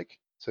exercise bike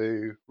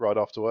to ride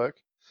after work.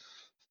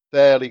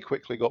 Fairly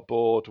quickly got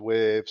bored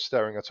with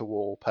staring at a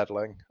wall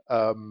pedaling,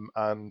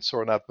 and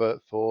saw an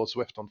advert for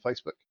Zwift on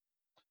Facebook.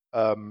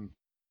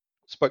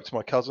 Spoke to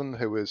my cousin,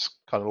 who was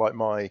kind of like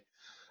my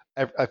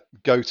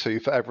go-to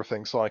for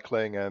everything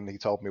cycling, and he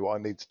told me what I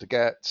needed to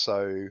get.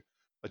 So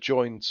I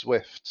joined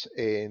Zwift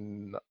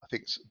in, I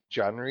think it's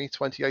January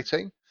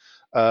 2018.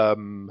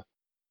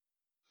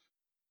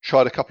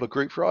 Tried a couple of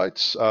group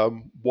rides.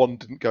 One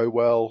didn't go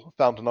well.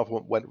 Found another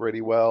one went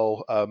really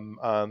well,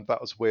 and that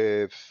was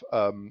with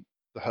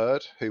the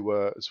Herd, who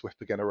were Zwift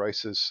beginner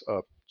racers,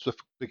 Zwift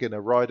beginner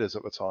riders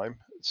at the time.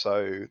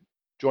 So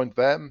joined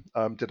them,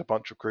 did a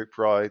bunch of group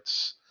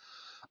rides,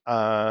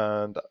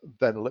 and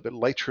then a little bit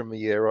later in the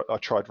year, I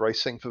tried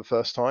racing for the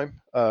first time.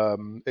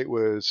 It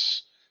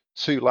was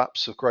 2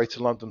 laps of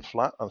Greater London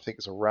Flat. I think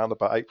it's around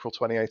about April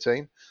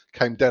 2018.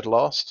 Came dead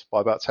last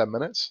by about 10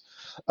 minutes.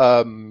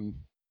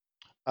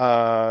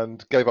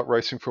 And gave up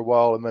racing for a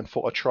while, and then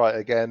thought I'd try it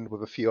again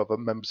with a few other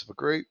members of the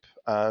group,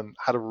 and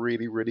had a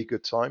really, really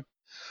good time.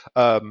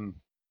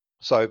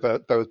 So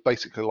there was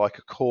basically like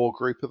a core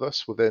group of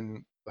us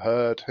within the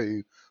Herd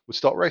who would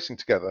start racing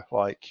together.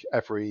 Like I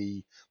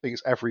think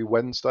it's every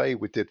Wednesday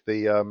we did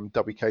the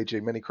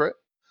WKG mini crit,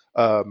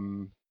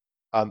 and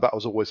that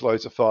was always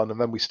loads of fun. And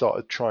then we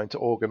started trying to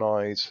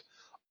organise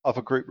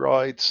other group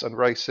rides and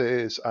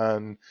races,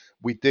 and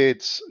we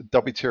did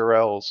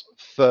WTRL's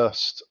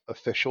first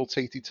official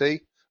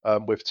TTT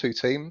with 2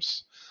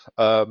 teams.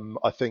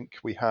 I think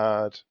we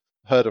had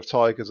Herd of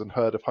Tigers and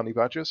Herd of Honey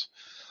Badgers.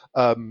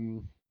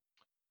 And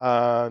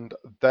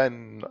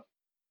then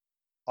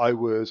I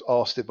was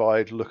asked if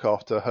I'd look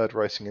after herd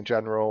racing in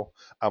general,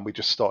 and we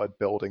just started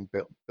building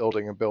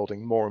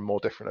more and more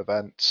different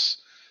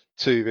events,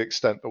 to the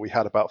extent that we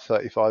had about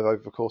 35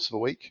 over the course of a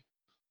week.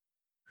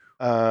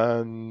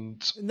 And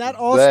that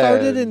all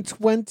started in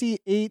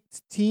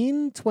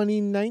 2018,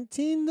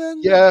 2019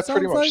 then? Yeah,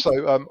 pretty much. Like?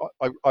 So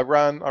I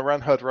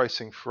ran herd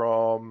racing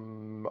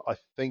from, I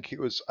think it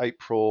was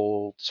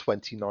April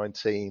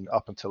 2019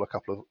 up until a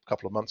couple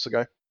of months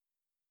ago.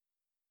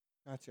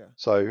 Gotcha.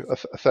 So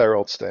a fair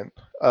old stint.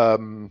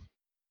 And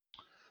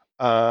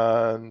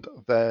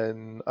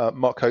then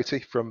Mark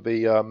Coty from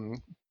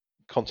the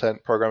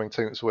content programming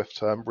team at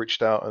Zwift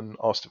reached out and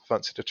asked if I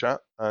fancied a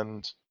chat,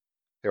 and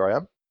here I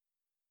am.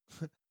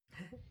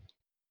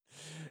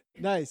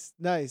 Nice.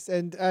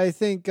 And I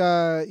think,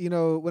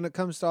 when it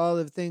comes to all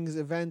of things,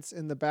 events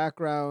in the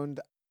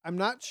background, I'm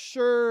not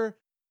sure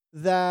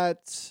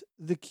that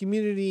the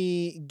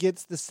community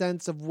gets the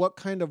sense of what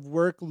kind of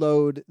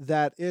workload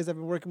that is. I've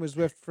been working with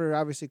Zwift for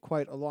obviously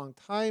quite a long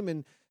time,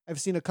 and I've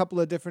seen a couple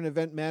of different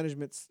event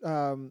managements,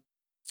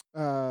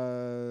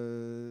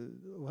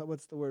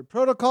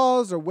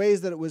 protocols or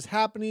ways that it was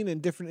happening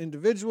and different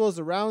individuals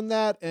around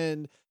that.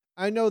 And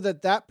I know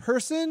that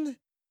person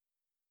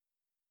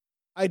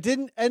I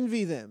didn't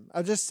envy them.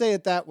 I'll just say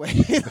it that way.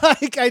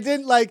 Like I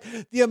didn't like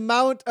the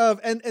amount of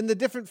and the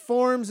different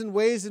forms and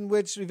ways in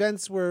which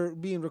events were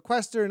being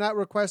requested or not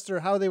requested,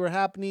 or how they were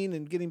happening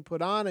and getting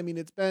put on. I mean,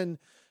 it's been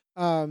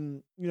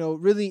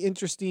really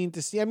interesting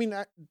to see. I mean,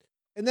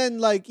 and then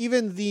like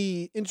even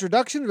the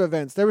introduction of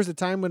events. There was a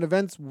time when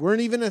events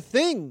weren't even a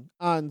thing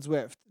on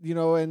Zwift,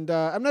 and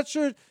I'm not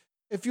sure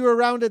if you were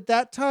around at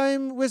that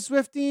time with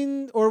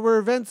Zwifting, or were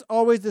events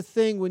always a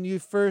thing when you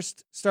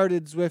first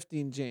started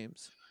Zwifting,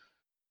 James?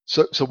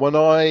 So when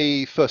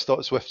I first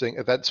started Zwifting,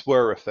 events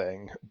were a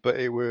thing, but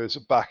it was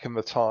back in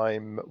the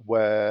time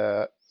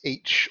where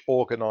each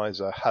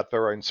organizer had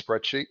their own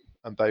spreadsheet,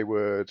 and they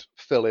would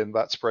fill in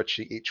that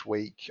spreadsheet each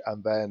week,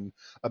 and then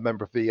a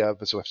member of the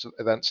Zwift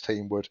events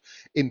team would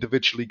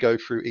individually go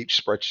through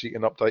each spreadsheet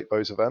and update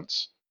those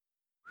events.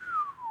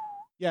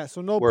 Yeah,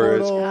 so no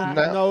Whereas portal,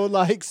 now, no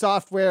like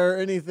software or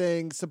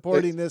anything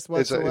supporting this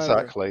whatsoever.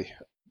 Exactly.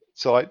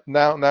 So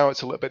now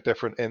it's a little bit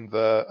different in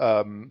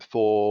the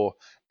for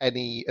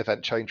any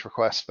event change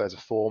request, there's a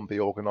form the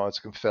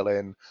organizer can fill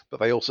in, but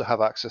they also have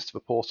access to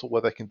the portal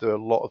where they can do a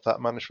lot of that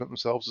management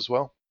themselves as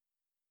well.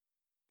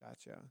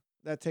 Gotcha.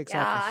 That takes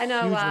Yeah, off a I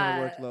know, huge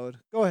amount of workload.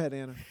 Go ahead,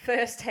 Anna.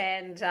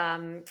 Firsthand,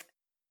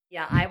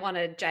 I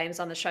wanted James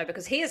on the show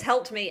because he has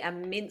helped me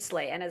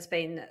immensely and has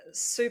been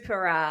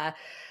super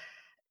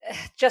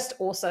just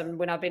awesome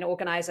when I've been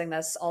organizing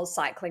this Oz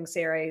cycling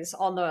series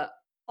on the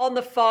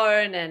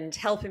phone and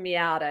helping me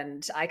out.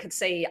 And I could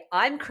see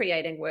I'm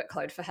creating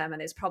workload for him, and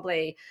there's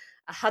probably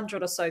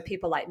 100 or so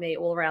people like me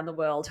all around the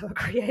world who are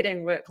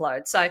creating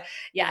workload. So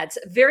yeah, it's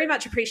very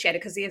much appreciated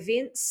because the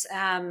events,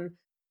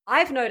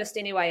 I've noticed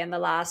anyway in the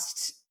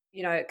last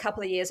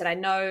couple of years, and I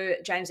know,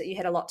 James, that you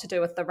had a lot to do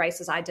with the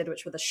races I did,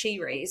 which were the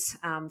She-Rees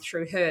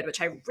through Herd,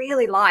 which I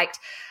really liked,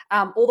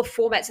 all the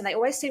formats, and they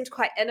always seemed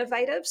quite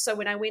innovative. So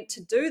when I went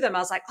to do them, I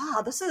was like,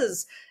 oh, this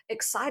is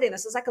exciting.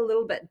 This is like a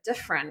little bit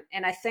different.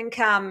 And I think,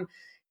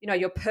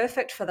 you're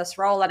perfect for this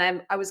role.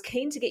 And I was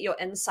keen to get your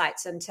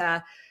insights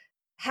into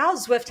how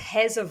Zwift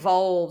has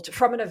evolved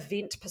from an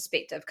event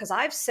perspective, because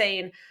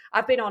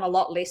I've been on a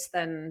lot less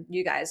than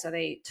you guys,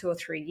 only 2 or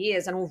 3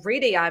 years, and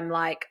already I'm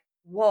like,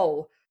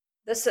 whoa,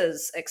 this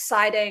is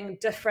exciting,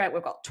 different.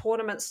 We've got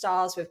tournament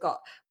styles, we've got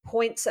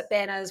points at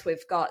banners,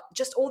 we've got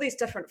just all these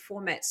different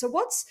formats. So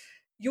what's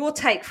your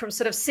take from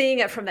sort of seeing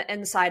it from the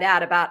inside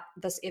out about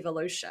this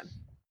evolution?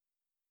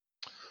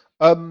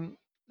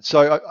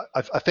 So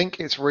I think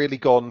it's really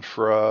gone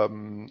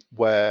from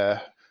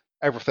where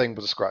everything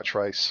was a scratch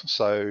race.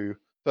 So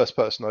first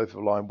person over the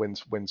line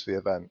wins the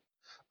event.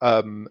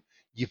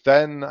 You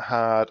then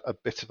had a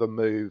bit of a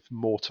move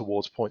more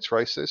towards points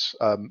races,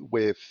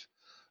 with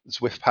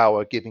Zwift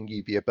Power giving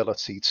you the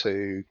ability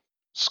to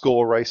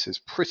score races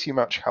pretty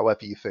much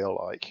however you feel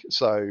like.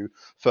 So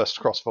first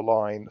across the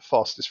line,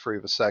 fastest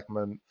through the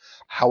segment,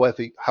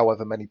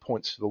 however many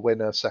points for the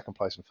winner, second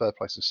place and third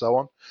place, and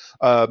so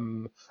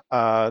on.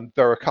 And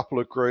there are a couple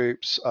of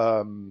groups.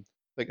 I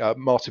think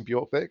Martin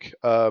Bjorkvik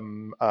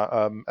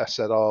at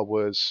SZR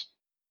was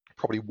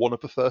probably one of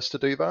the first to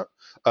do that.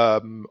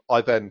 I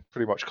then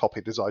pretty much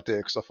copied his idea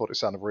because I thought it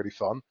sounded really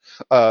fun.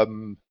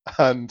 And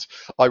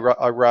I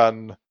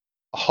ran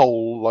a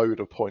whole load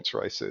of points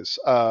races.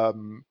 I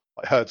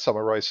heard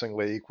Summer Racing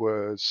League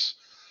was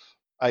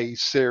a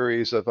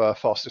series of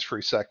fastest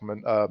through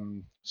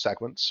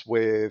segments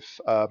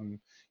with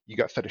you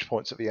get finish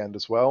points at the end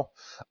as well.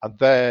 And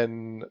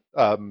then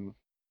for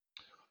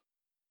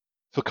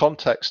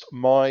context,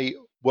 my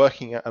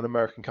working at an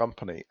American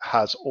company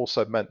has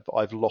also meant that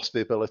I've lost the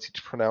ability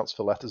to pronounce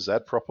the letter Z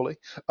properly.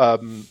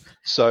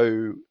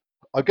 So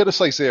I'm going to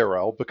say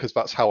Zero because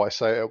that's how I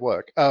say it at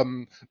work.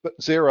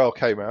 But Zero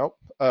came out,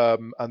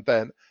 and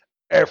then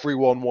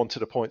everyone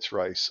wanted a points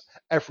race.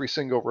 Every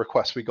single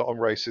request we got on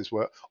races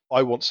were,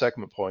 I want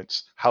segment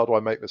points. How do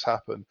I make this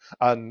happen?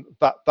 And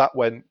that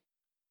went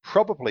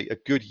probably a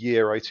good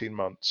year, 18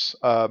 months.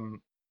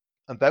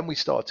 And then we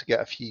started to get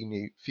a few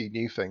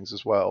new things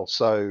as well.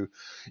 So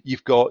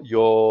you've got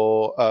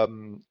your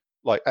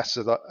like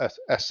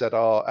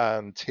SZR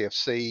and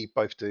TFC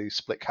both do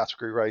split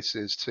category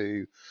races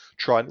to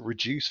try and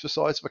reduce the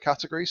size of the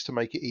categories to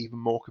make it even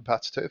more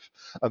competitive.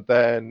 And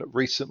then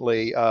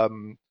recently,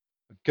 I'm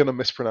going to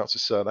mispronounce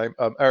his surname,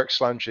 Eric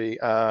Slangy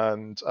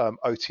and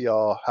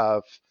OTR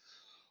have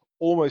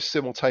almost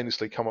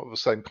simultaneously come up with the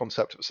same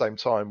concept at the same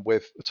time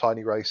with the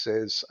tiny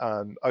races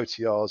and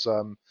OTR's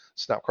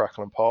Snap,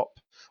 Crackle and Pop,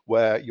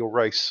 where you'll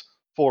race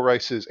 4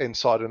 races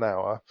inside an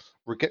hour,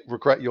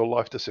 regret your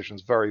life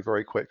decisions very,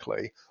 very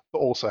quickly, but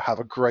also have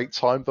a great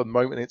time the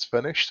moment it's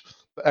finished.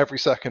 But every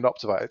second up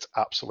to that, it's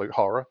absolute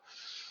horror.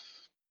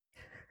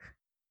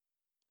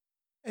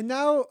 And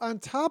now on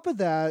top of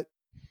that,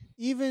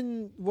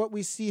 even what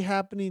we see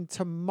happening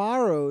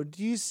tomorrow,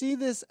 do you see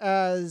this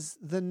as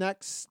the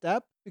next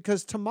step?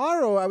 Because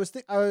tomorrow, I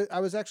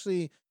was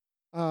actually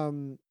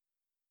in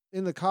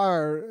the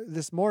car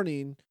this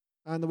morning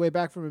on the way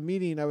back from a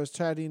meeting. I was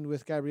chatting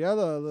with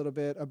Gabriella a little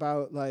bit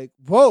about like,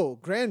 whoa,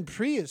 Grand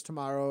Prix is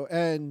tomorrow,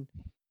 and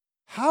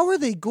how are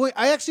they going?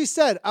 I actually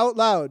said out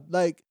loud,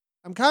 like,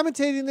 I'm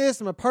commentating this.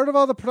 I'm a part of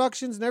all the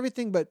productions and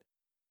everything, but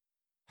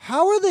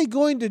how are they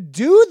going to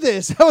do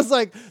this? I was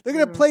like, they're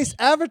going to place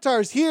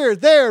avatars here,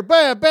 there,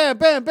 bam, bam,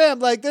 bam, bam.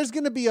 Like, there's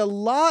going to be a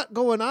lot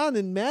going on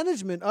in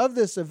management of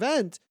this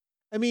event.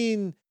 I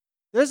mean,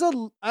 there's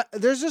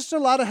just a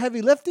lot of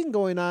heavy lifting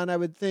going on, I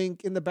would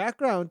think, in the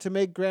background to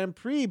make Grand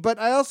Prix. But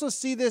I also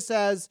see this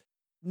as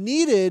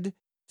needed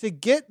to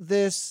get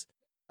this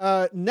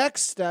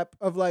next step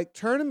of like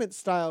tournament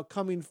style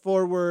coming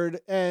forward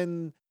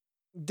and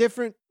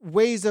different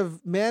ways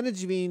of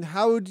managing.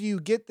 How do you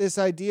get this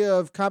idea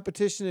of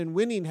competition and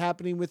winning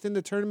happening within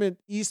the tournament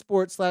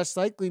esports /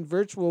 cycling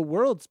virtual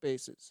world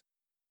spaces?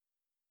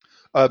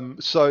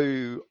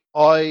 So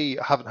I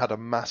haven't had a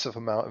massive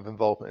amount of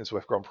involvement in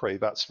Zwift Grand Prix.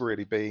 That's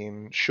really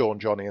been Sean,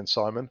 Johnny, and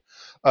Simon.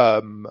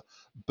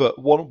 But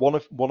one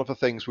of the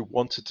things we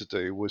wanted to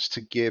do was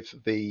to give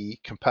the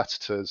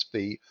competitors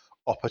the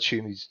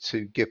opportunity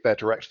to give their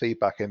direct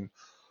feedback. And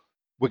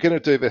we're going to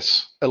do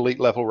this elite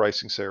level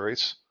racing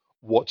series.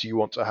 What do you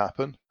want to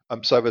happen?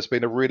 So there's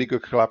been a really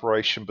good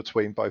collaboration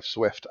between both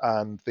Zwift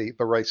and the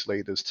race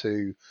leaders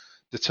to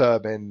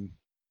determine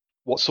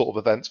what sort of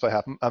events they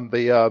have. And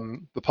the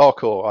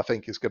parkour, I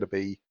think, is going to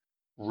be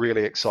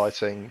really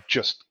exciting,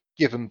 just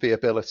given the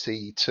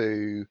ability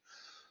to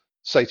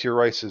say to your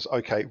racers,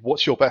 okay,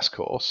 what's your best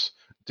course?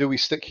 Do we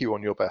stick you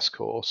on your best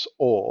course,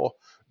 or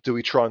do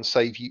we try and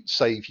save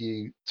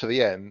you to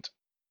the end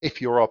if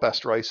you're our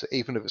best racer,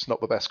 even if it's not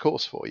the best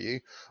course for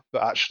you,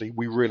 but actually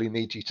we really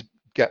need you to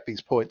get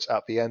these points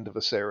at the end of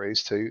the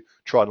series to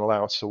try and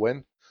allow us to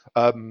win.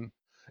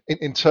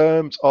 In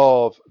terms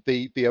of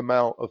the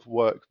amount of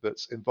work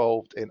that's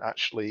involved in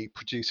actually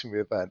producing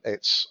the event,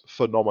 it's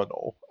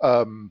phenomenal.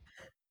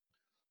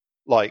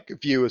 Like,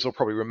 viewers will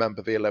probably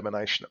remember the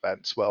elimination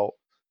events. Well,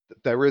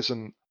 there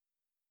isn't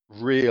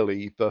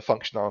really the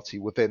functionality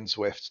within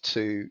Zwift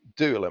to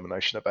do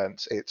elimination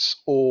events.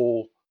 It's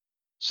all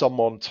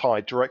someone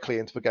tied directly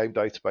into the game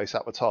database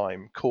at the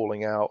time,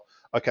 calling out,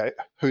 okay,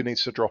 who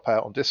needs to drop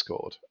out on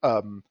Discord?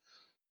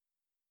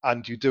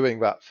 And you're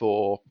doing that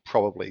for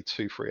probably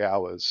 2-3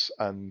 hours,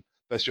 and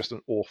there's just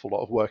an awful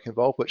lot of work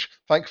involved, which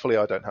thankfully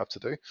I don't have to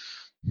do.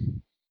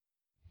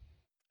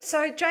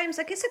 So, James,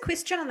 I guess a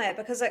question on that,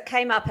 because it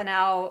came up in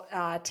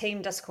our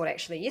team Discord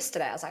actually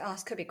yesterday. I was like, oh,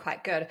 this could be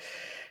quite good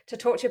to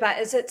talk to you about.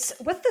 Is it's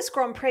with this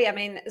Grand Prix, I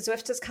mean,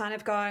 Zwift is kind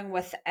of going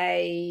with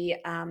a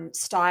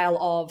style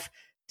of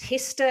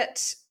test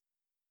it.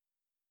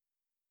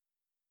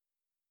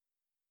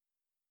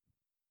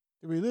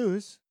 Did we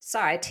lose?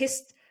 Sorry,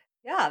 test.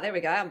 Yeah, there we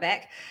go. I'm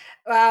back.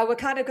 We're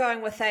kind of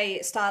going with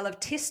a style of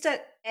test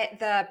it at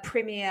the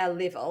premier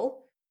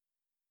level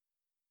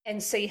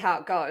and see how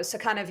it goes. So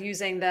kind of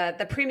using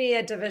the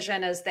premier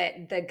division as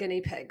the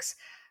guinea pigs.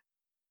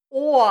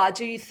 Or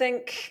do you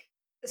think,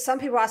 some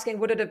people are asking,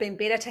 would it have been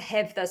better to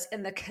have this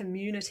in the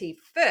community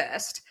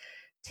first,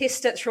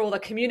 test it through all the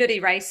community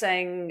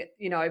racing,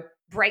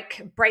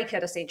 break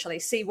it essentially,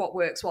 see what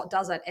works, what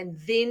doesn't, and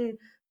then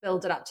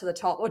build it up to the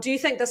top? Or do you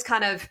think this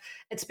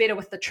it's better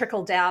with the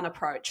trickle down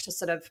approach to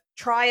sort of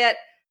try it,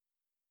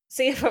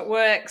 see if it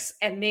works,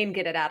 and then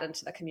get it out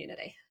into the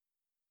community?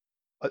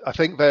 I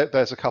think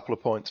there's a couple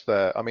of points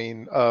there. I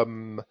mean,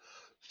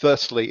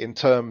 firstly, in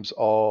terms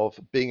of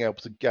being able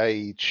to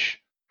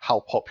gauge how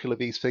popular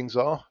these things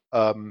are,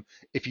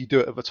 if you do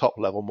it at the top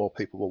level, more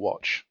people will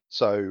watch.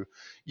 So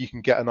you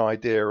can get an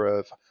idea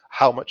of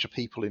how much are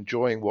people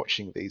enjoying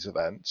watching these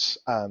events.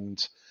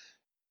 And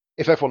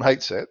if everyone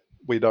hates it,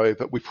 we know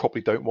that we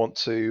probably don't want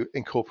to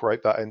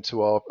incorporate that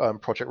into our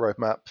project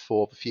roadmap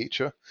for the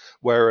future.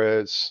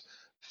 Whereas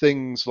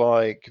things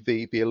like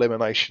the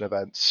elimination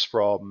events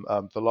from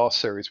the last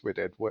series we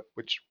did,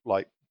 which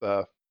like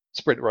the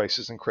sprint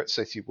races in Crit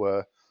City,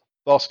 were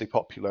vastly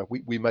popular,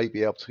 we may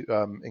be able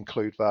to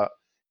include that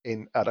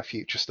in at a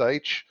future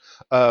stage.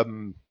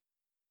 I'm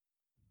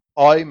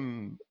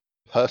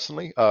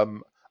personally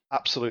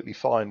absolutely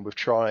fine with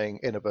trying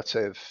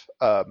innovative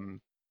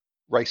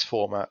race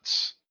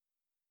formats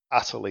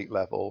at elite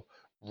level,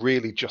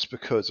 really just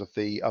because of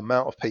the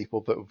amount of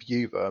people that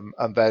view them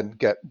and then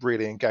get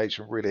really engaged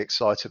and really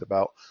excited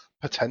about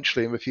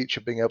potentially in the future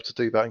being able to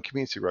do that in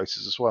community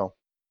races as well.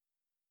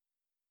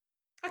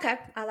 Okay,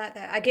 I like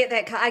that. I get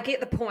that. I get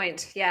the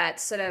point. Yeah,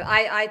 it's sort of,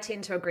 I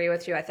tend to agree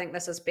with you. I think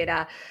this is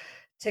better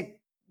to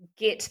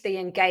get the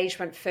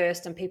engagement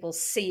first and people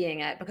seeing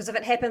it, because if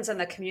it happens in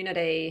the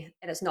community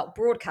and it's not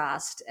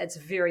broadcast, it's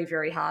very,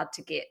 very hard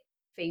to get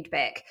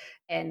feedback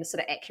and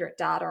sort of accurate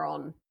data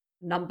on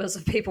numbers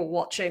of people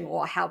watching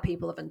or how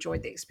people have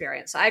enjoyed the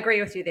experience. So I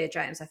agree with you there,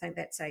 James. I think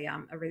that's a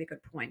really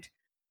good point.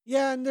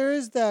 Yeah, and there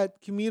is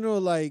that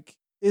communal, like,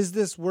 is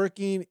this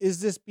working? Is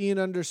this being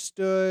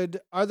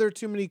understood? Are there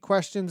too many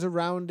questions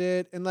around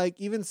it? And like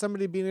even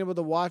somebody being able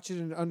to watch it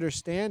and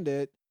understand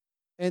it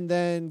and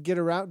then get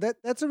around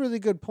that's a really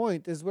good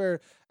point, is where,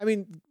 I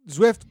mean,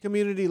 Zwift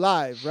community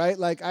live, right?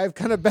 Like I've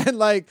kind of been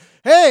like,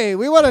 hey,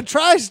 we want to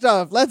try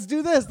stuff. Let's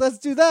do this. Let's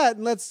do that.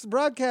 And let's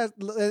broadcast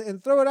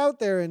and throw it out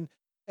there.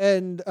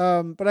 And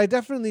but I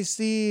definitely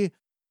see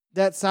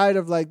that side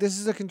of like, this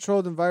is a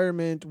controlled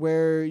environment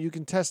where you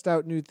can test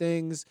out new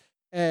things,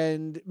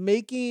 and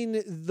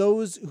making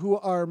those who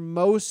are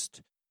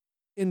most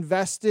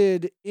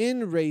invested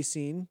in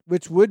racing,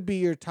 which would be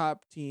your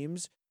top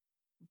teams,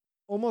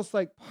 almost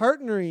like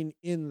partnering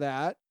in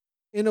that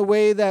in a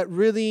way that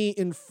really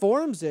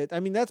informs it. I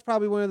mean, that's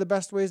probably one of the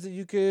best ways that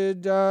you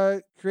could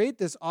create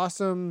this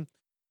awesome,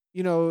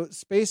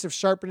 space of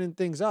sharpening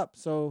things up.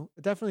 So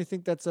I definitely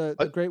think that's a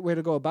great way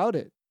to go about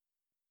it.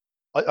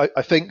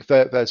 I think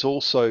that there's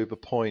also the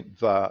point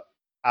that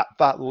at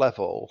that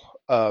level,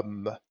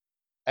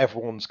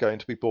 everyone's going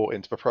to be brought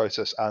into the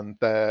process and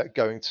they're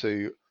going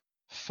to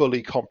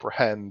fully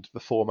comprehend the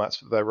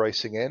formats that they're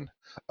racing in.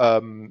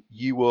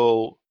 You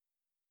will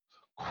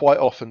quite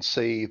often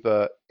see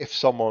that if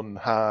someone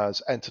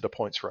has entered a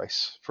points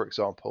race, for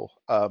example,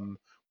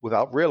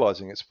 without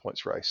realizing it's a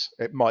points race,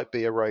 it might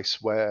be a race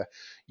where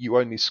you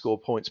only score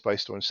points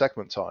based on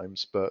segment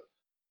times, but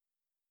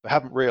they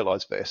haven't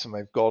realized this and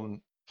they've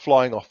gone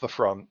flying off the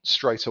front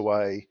straight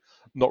away,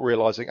 not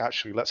realizing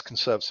actually let's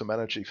conserve some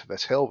energy for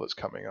this hill that's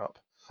coming up.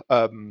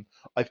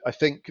 I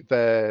think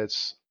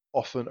there's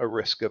often a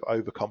risk of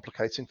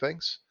overcomplicating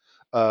things.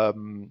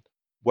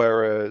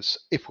 Whereas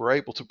if we're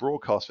able to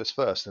broadcast this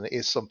first, and it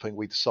is something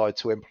we decide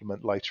to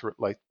implement later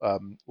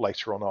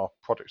on our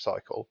project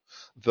cycle,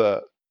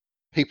 that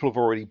people have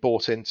already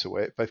bought into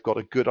it, they've got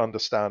a good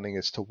understanding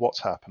as to what's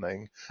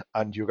happening,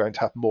 and you're going to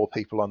have more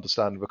people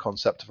understanding the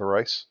concept of a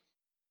race.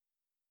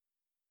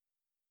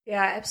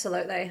 Yeah,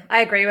 absolutely.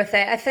 I agree with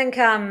that. I think,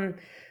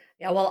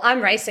 well,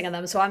 I'm racing in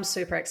them, so I'm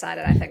super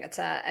excited. I think it's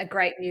a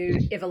great new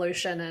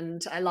evolution,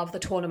 and I love the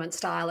tournament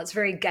style. It's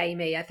very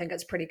gamey. I think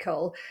it's pretty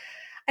cool.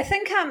 I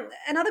think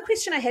another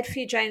question I had for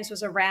you, James,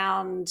 was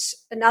around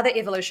another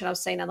evolution I've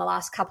seen in the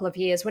last couple of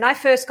years. When I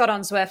first got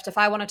on Zwift, if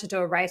I wanted to do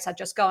a race, I'd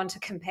just go into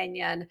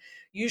Companion.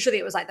 Usually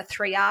it was like the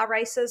 3R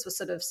races were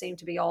sort of seemed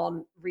to be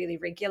on really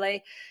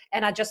regularly.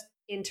 And I just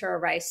enter a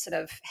race sort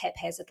of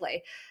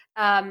haphazardly.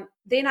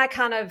 Then I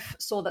kind of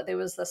saw that there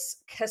was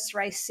this KISS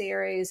race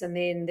series, and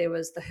then there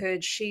was the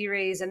Herd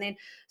series. And then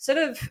sort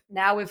of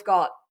now we've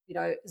got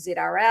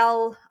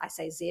ZRL, I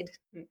say Z.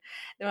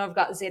 Then I've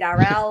got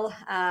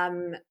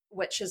ZRL,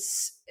 which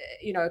is,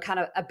 kind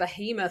of a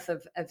behemoth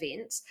of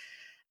events.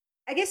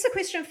 I guess the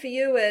question for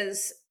you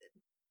is,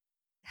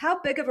 how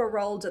big of a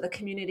role do the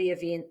community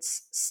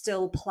events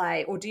still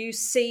play? Or do you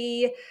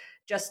see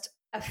just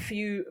a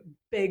few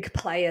big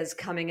players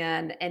coming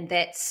in and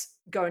that's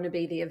going to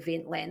be the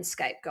event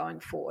landscape going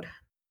forward?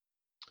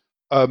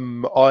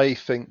 I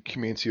think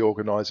community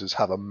organisers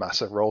have a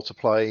massive role to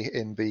play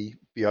in the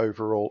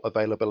overall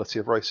availability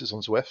of races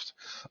on Zwift.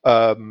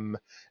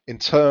 In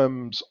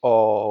terms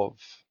of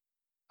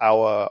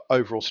our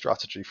overall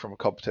strategy from a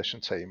competition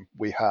team,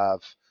 we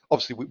have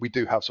obviously we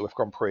do have Zwift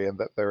Grand Prix and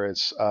that there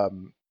is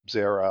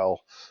ZRL,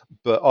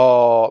 but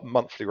our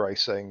monthly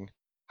racing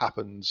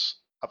happens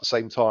at the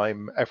same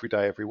time every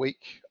day, every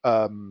week.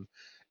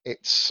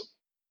 It's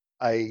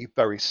a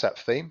very set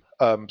theme.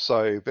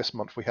 So this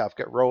month we have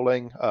Get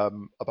Rolling,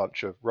 a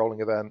bunch of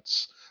rolling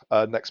events.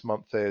 Next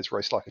month is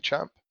Race Like a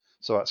Champ.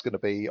 So that's going to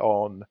be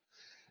on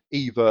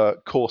either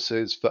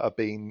courses that are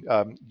being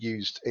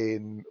used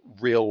in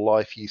real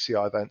life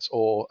UCI events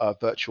or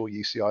virtual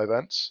UCI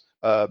events,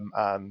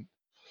 and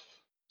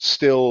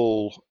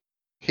still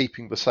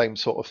keeping the same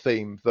sort of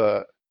theme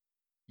that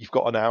you've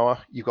got an hour,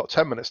 you've got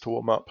 10 minutes to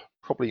warm up,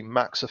 probably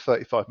max of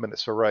 35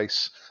 minutes for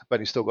race, then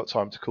you've still got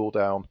time to cool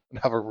down and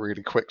have a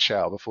really quick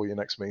shower before your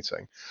next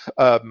meeting.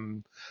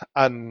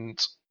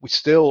 And we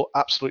still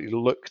absolutely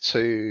look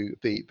to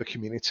the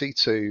community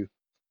to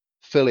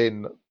fill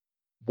in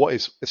what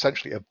is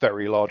essentially a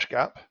very large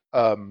gap.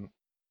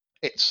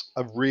 It's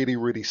a really,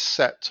 really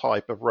set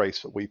type of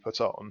race that we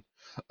put on.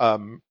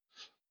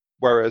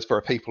 Whereas there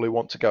are people who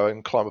want to go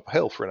and climb up a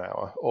hill for an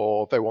hour,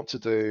 or they want to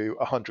do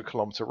a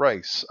 100-kilometer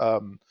race.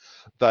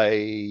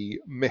 They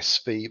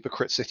miss the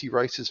Crit City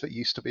races that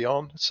used to be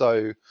on.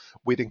 So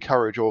we'd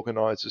encourage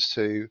organisers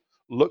to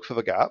look for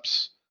the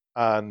gaps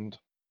and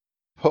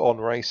put on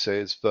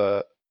races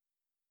that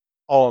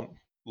aren't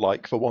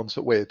like the ones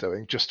that we're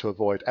doing, just to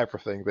avoid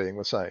everything being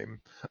the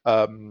same.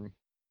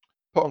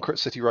 Put on Crit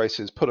City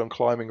races, put on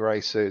climbing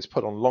races,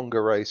 put on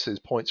longer races,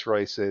 points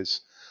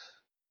races.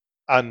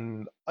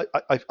 And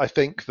I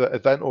think that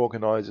event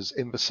organisers,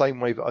 in the same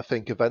way that I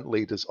think event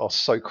leaders are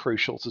so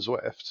crucial to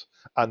Zwift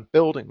and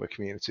building the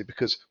community,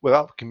 because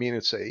without the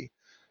community,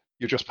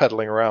 you're just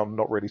pedaling around,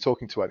 not really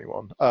talking to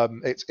anyone.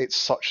 It's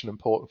such an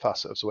important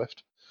facet of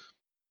Zwift.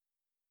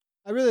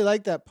 I really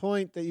like that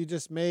point that you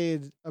just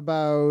made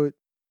about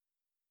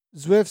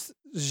Zwift's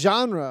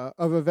genre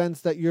of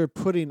events that you're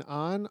putting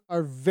on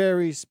are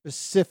very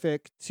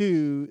specific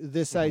to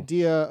this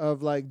idea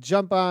of like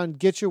jump on,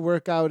 get your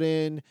workout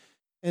in,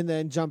 and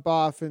then jump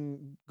off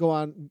and go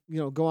on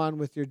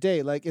with your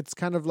day. Like it's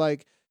kind of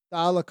like the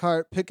a la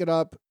carte, pick it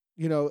up,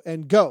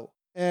 and go.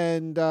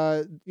 And,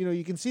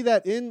 you can see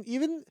that in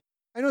even,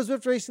 I know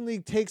Zwift Racing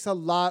League takes a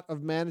lot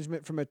of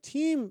management from a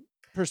team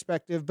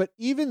perspective, but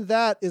even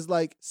that is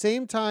like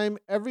same time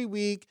every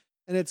week,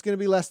 and it's going to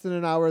be less than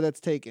an hour that's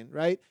taken,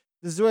 right?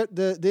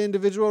 the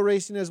individual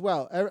racing as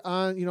well.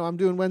 I'm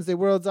doing Wednesday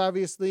Worlds,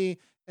 obviously,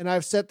 and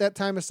I've set that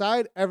time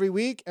aside every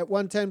week at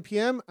 1:10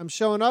 p.m. I'm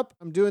showing up.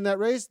 I'm doing that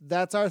race.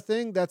 That's our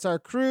thing. That's our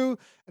crew.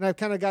 And I've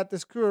kind of got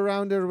this crew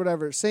around it or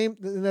whatever. Same.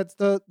 And that's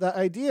the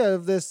idea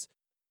of this.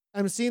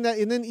 I'm seeing that.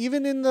 And then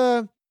even in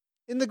the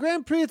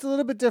Grand Prix, it's a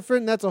little bit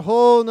different. And that's a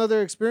whole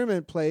nother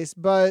experiment place.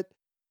 But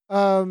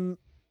then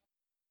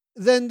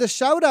the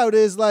shout out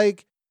is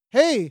like,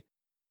 hey,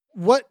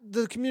 what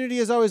the community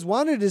has always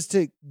wanted is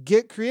to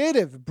get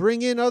creative,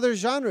 bring in other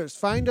genres,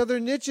 find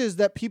other niches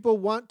that people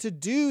want to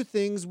do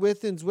things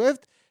with in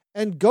Zwift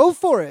and go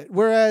for it.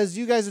 Whereas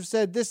you guys have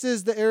said, this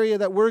is the area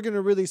that we're going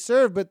to really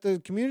serve, but the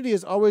community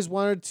has always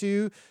wanted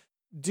to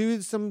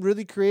do some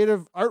really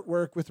creative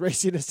artwork with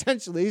racing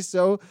essentially.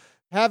 So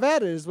have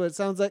at it is what it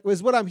sounds like,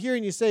 is what I'm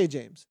hearing you say,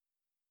 James.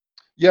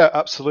 Yeah,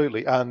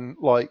 absolutely. And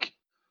like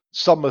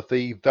some of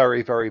the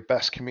very, very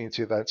best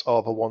community events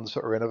are the ones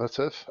that are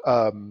innovative.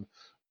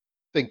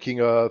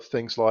 Thinking of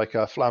things like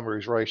Flamme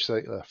Rouge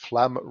Racing,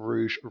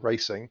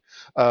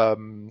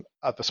 the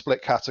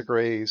split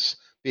categories,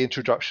 the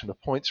introduction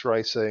of points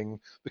racing.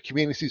 The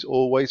community's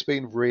always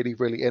been really,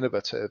 really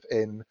innovative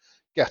in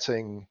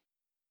getting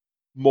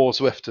more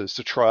Zwifters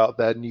to try out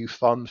their new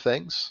fun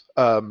things.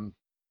 And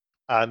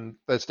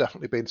there's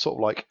definitely been sort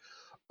of like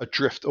a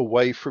drift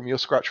away from your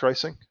scratch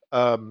racing.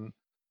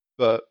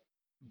 But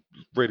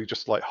really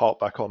just like harp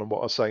back on what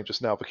I was saying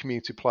just now, the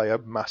community play a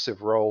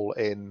massive role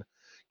in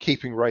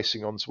keeping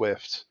racing on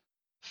Zwift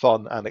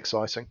fun and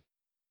exciting.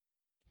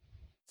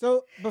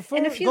 So before,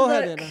 go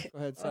ahead, Anna. Go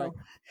ahead. Sorry.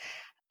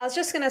 I was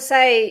just going to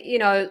say,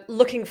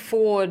 looking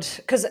forward,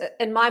 because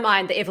in my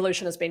mind, the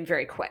evolution has been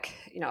very quick,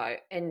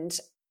 and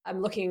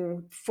I'm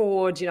looking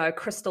forward,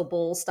 crystal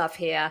ball stuff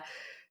here.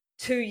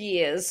 2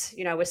 years,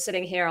 we're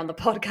sitting here on the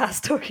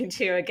podcast talking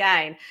to you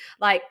again.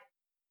 Like,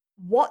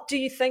 what do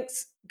you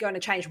think's going to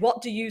change?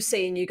 What do you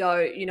see? And you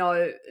go,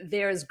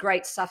 there is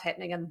great stuff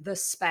happening in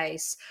this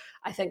space.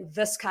 I think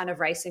this kind of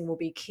racing will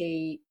be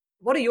key.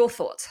 What are your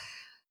thoughts?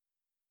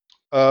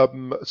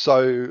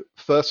 So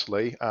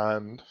firstly,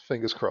 and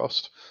fingers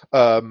crossed,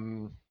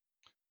 everything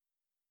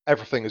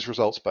is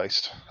results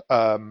based.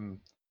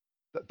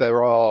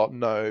 There are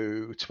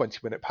no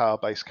 20-minute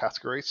power-based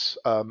categories.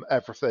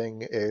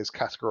 Everything is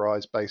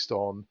categorized based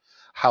on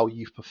how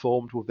you've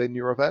performed within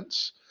your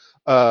events.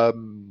 A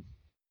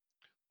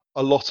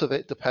lot of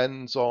it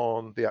depends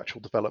on the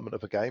actual development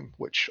of a game,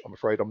 which I'm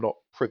afraid I'm not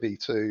privy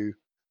to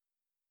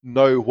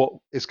know what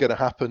is going to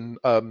happen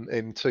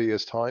in 2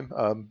 years' time.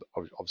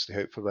 Obviously,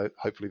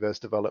 hopefully there's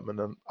development,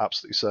 and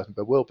absolutely certain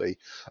there will be.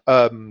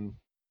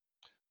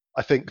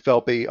 I think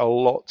there'll be a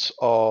lot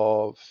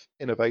of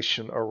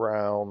innovation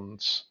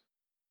around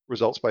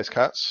results-based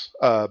cats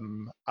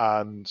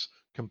and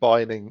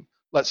combining,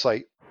 let's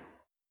say,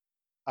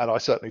 and I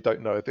certainly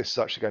don't know if this is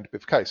actually going to be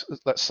the case.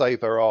 Let's say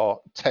there are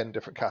 10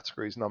 different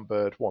categories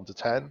numbered 1 to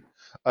 10,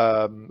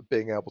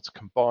 being able to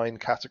combine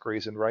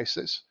categories in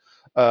races.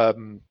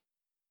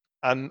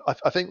 And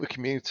I think the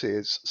community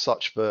is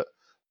such that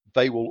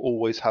they will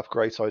always have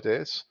great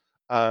ideas,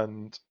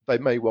 and they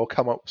may well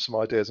come up with some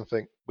ideas and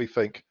we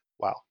think,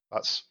 wow,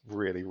 that's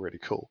really, really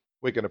cool.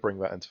 We're going to bring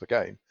that into the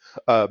game.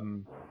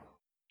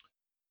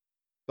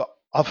 But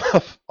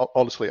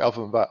honestly,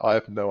 other than that, I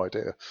have no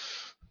idea.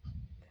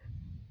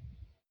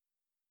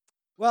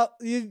 Well,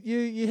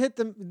 you hit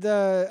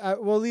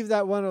we'll leave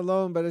that one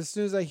alone. But as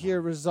soon as I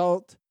hear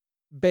result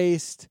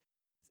based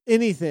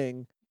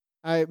anything,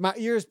 my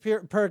ears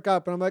perk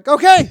up, and I'm like,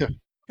 okay,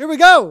 here we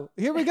go.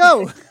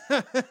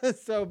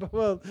 So, but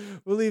we'll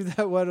leave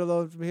that one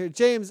alone from here.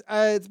 James,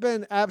 it's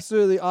been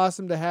absolutely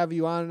awesome to have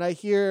you on, and I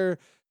see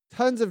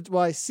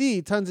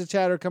tons of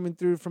chatter coming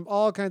through from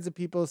all kinds of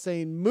people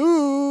saying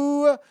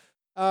moo.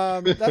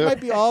 That might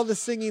be all the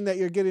singing that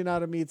you're getting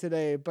out of me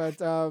today, but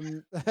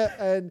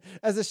and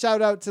as a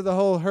shout out to the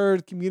whole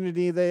herd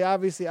community, they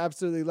obviously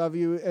absolutely love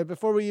you. And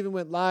before we even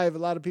went live, a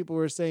lot of people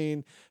were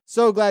saying,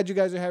 so glad you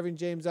guys are having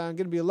James on.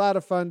 Going to be a lot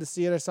of fun to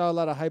see it. I saw a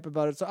lot of hype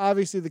about it. So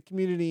obviously the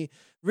community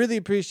really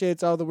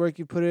appreciates all the work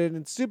you put in,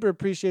 and super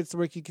appreciates the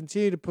work you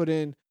continue to put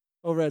in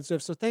over at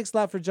Zwift. So thanks a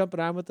lot for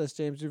jumping on with us,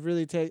 James. We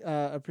really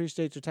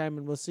appreciate your time,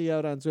 and we'll see you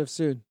out on Zwift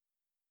soon.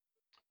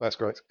 That's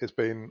great. It's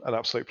been an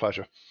absolute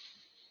pleasure.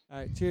 All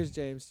right. Cheers,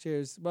 James.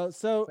 Cheers. Well,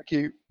 so thank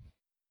you.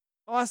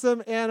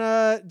 Awesome,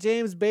 Anna.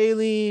 James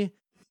Bailey.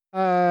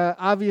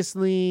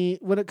 Obviously,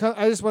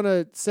 I just want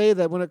to say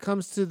that when it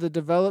comes to the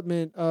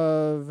development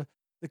of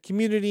the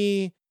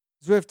community,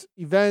 Zwift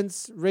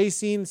events,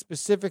 racing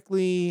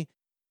specifically,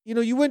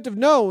 you wouldn't have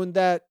known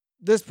that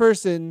this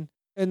person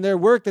and their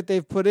work that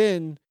they've put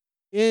in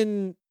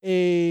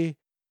a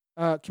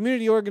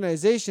community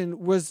organization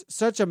was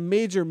such a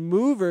major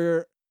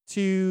mover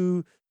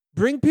to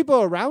bring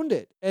people around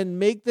it and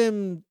make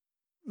them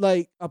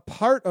like a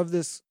part of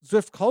this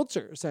Zwift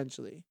culture,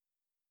 essentially.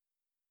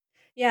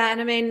 Yeah,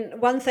 and I mean,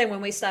 one thing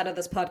when we started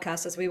this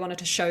podcast is we wanted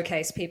to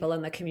showcase people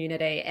in the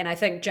community, and I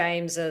think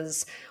James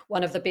is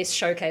one of the best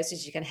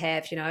showcases you can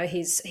have. You know,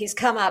 he's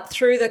come up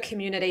through the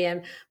community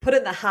and put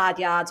in the hard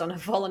yards on a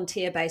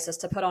volunteer basis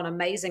to put on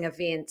amazing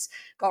events,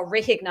 got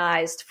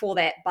recognized for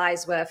that by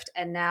Zwift,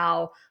 and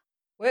now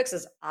works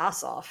his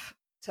ass off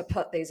to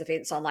put these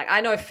events on. Like, I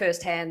know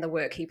firsthand the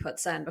work he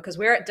puts in because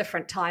we're at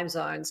different time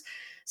zones.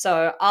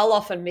 So I'll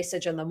often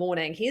message in the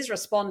morning, he's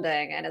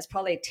responding, and it's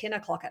probably 10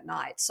 o'clock at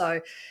night.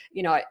 So,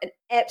 you know, an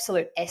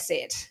absolute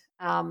asset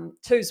to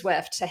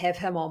Zwift to have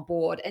him on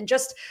board, and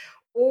just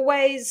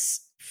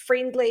always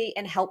friendly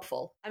and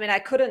helpful. I mean, I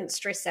couldn't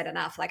stress that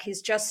enough. Like,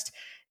 he's just,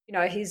 you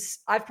know,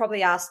 I've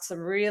probably asked some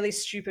really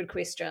stupid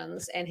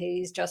questions, and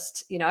he's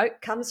just, you know,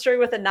 comes through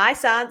with a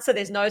nice answer.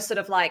 There's no sort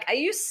of like, are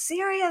you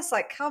serious?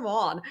 Like, come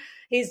on.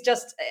 He's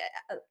just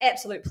an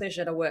absolute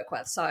pleasure to work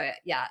with. So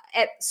yeah,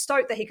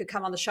 stoked that he could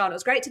come on the show. And it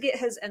was great to get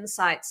his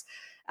insights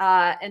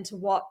into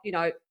what, you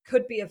know,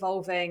 could be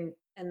evolving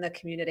in the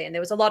community. And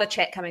there was a lot of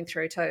chat coming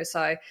through too.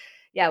 So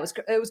yeah, it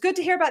was good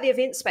to hear about the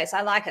event space.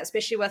 I like it,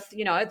 especially with,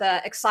 you know,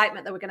 the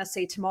excitement that we're going to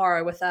see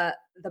tomorrow with the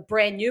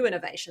brand new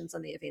innovations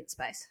in the event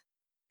space.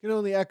 Can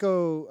only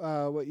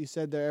echo what you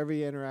said there.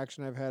 Every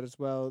interaction I've had as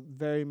well,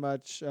 very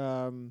much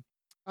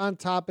on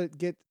top of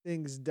get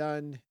things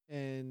done,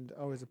 and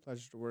always a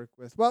pleasure to work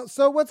with. Well,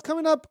 so what's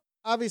coming up,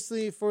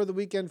 obviously, for the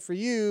weekend for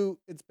you?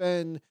 It's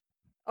been...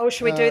 Oh,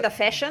 should we do the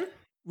fashion?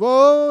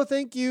 Whoa,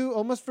 thank you.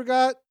 Almost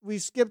forgot. We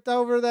skipped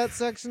over that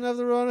section of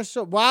the Rona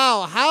show.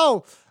 Wow,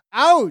 how?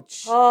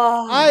 Ouch.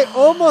 Oh. I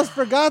almost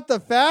forgot the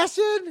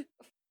fashion.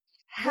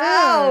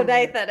 How,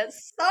 Nathan?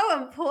 It's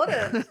so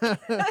important.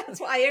 That's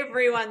why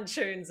everyone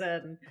tunes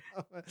in.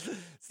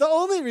 It's the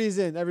only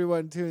reason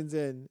everyone tunes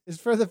in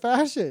is for the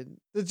fashion.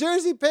 The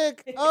jersey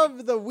pick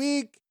of the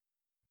week.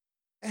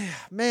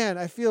 Man,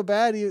 I feel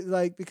bad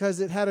because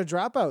it had a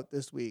dropout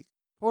this week.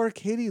 Poor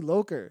Katie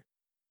Loker.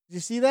 Did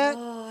you see that?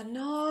 Oh,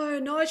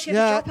 no, she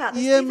had a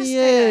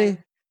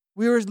dropout.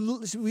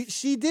 EMEA.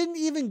 She didn't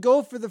even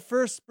go for the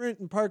first sprint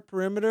in Park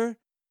Perimeter,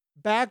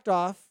 backed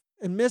off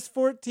and missed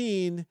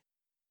 14.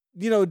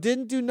 You know,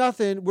 didn't do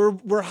nothing.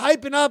 We're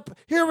hyping up.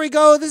 Here we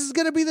go. This is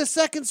going to be the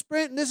second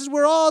sprint, and this is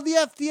where all the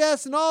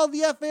FTS and all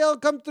the FAL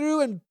come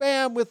through, and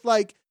bam, with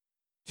like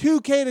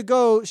 2K to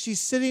go, she's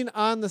sitting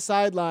on the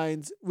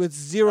sidelines with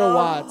 0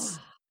 watts.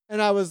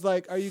 And I was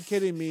like, are you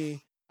kidding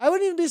me? I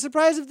wouldn't even be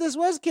surprised if this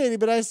was Katie,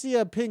 but I see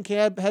a pink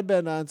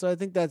headband on, so I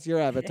think that's your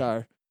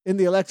avatar in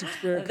the Electric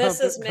Spirit. This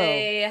is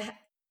me.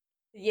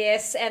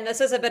 Yes, and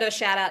this is a bit of a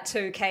shout out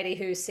to Katie,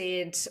 who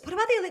said, what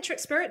about the Electric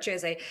Spirit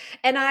jersey?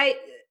 And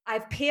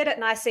I've paired it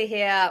nicely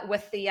here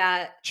with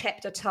the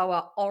Chapter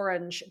Toa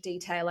orange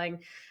detailing.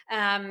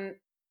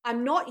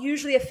 I'm not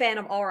usually a fan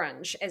of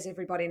orange, as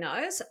everybody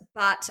knows,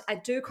 but I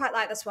do quite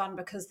like this one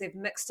because they've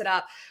mixed it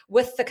up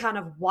with the kind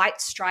of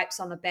white stripes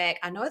on the back.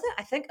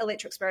 I think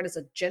Electric Spirit is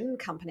a gin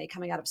company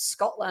coming out of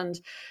Scotland,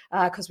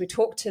 because we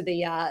talked to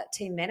the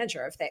team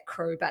manager of that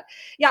crew. But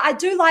yeah, I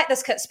do like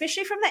this kit,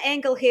 especially from the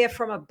angle here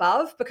from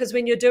above, because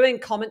when you're doing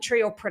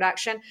commentary or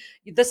production,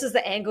 this is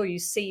the angle you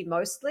see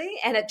mostly.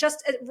 And it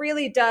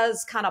really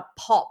does kind of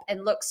pop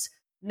and looks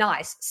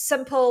nice,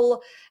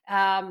 simple.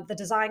 The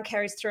design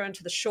carries through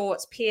into the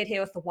shorts, paired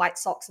here with the white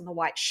socks and the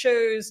white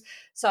shoes.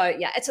 So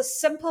yeah, it's a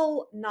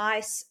simple,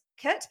 nice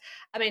kit.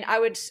 I mean, I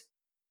would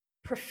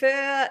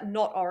prefer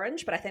not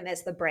orange, but I think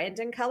that's the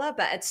branding color,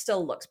 but it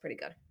still looks pretty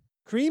good.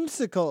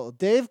 Creamsicle.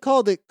 Dave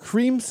called it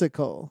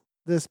creamsicle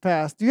this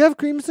past. Do you have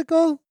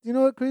creamsicle? Do you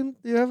know what do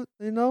you have?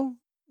 You know,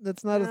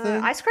 that's not a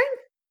thing. Ice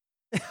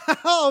cream?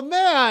 Oh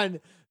man.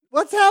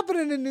 What's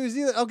happening in New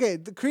Zealand? Okay,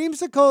 the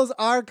creamsicles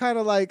are kind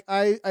of like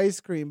ice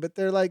cream, but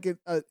they're like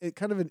a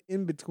kind of an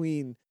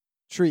in-between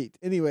treat.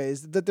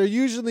 Anyways, that they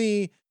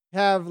usually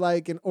have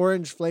like an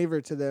orange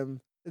flavor to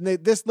them. And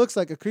this looks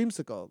like a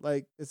creamsicle.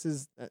 Like, this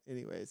is,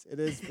 anyways, it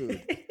is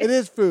food. It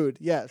is food.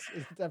 Yes,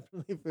 it's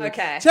definitely food.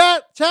 Okay.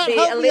 Chat, help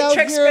me out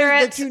here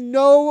that you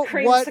know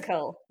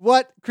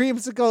what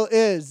creamsicle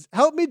is.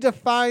 Help me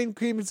define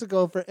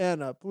creamsicle for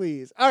Anna,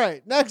 please. All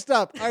right, next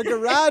up, our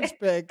garage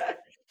pick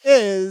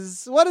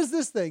is, what is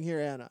this thing here,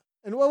 Anna?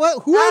 And who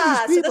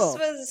are these people? So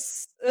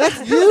this was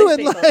that's you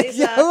and like,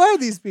 who are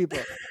these people?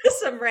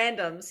 Some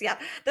randoms. Yeah,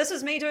 this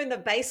was me doing the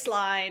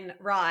baseline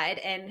ride,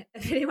 and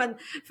if anyone,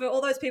 for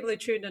all those people who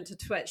tuned into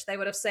Twitch, they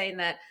would have seen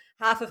that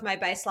half of my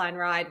baseline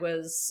ride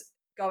was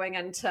going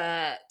in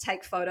to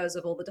take photos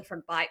of all the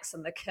different bikes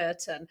and the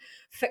kit and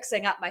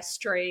fixing up my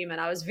stream,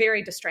 and I was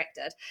very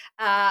distracted.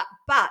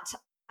 But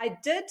I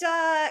did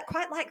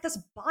quite like this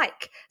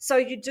bike.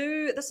 So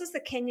this is the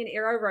Canyon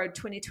Aero Road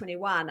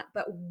 2021,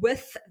 but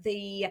with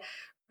the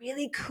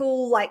really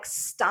cool like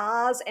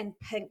stars and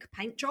pink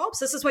paint jobs.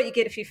 This is what you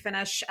get if you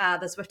finish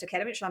the Zwift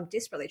Academy, which I'm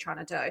desperately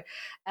trying to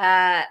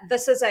do.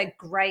 This is a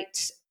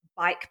great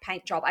bike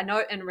paint job. I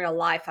know in real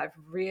life I've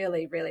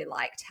really, really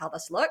liked how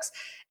this looks.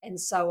 And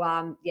so,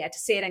 to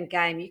see it in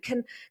game, you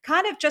can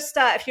kind of just,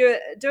 if you're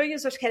doing your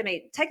Zwift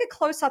Academy, take a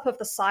close-up of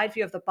the side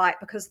view of the bike,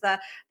 because the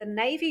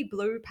navy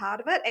blue part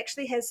of it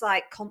actually has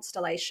like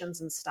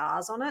constellations and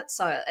stars on it.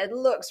 So it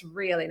looks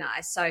really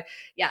nice. So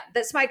yeah,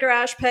 that's my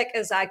garage pick,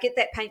 is get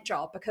that paint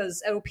job,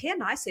 because it'll pair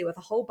nicely with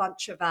a whole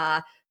bunch of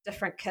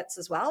different kits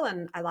as well.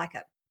 And I like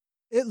it.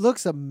 It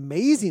looks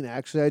amazing,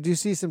 actually. I do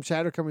see some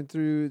chatter coming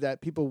through that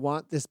people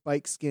want this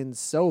bike skin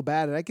so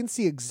bad, and I can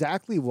see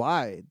exactly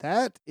why.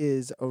 That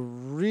is a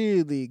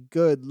really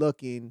good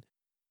looking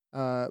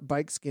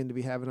bike skin to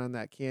be having on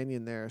that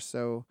canyon there.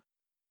 So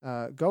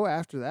go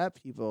after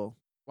that, people.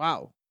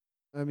 Wow.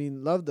 I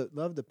mean, love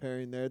the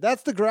pairing there.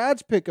 That's the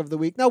garage pick of the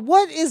week. Now,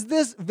 what is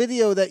this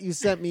video that you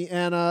sent me,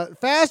 Anna?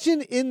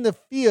 Fashion in the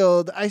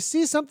field. I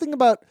see something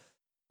about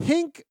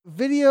pink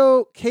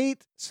video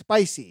Kate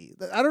Spicy.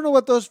 I don't know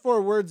what those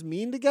 4 words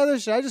mean together.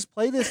 Should I just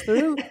play this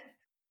through?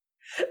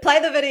 Play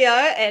the video,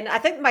 and I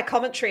think my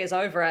commentary is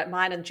over it,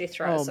 mine and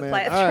Jethro. So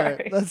play it through. All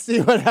right, let's see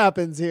what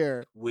happens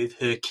here. With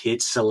her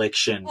kit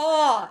selection.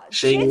 Oh,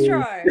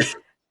 Jethro.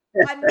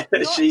 I'm not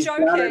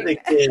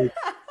joking.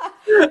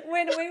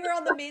 When we were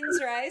on the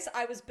men's race,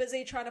 I was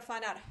busy trying to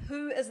find out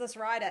who is this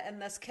rider in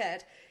this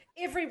kit.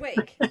 Every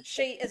week,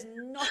 she is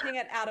knocking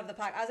it out of the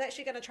park. I was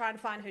actually going to try and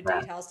find her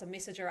details to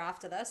message her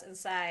after this and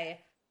say,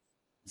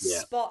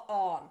 spot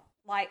on.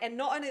 Like, and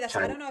not only this,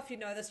 I don't know if you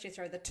know this,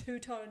 Jethro, the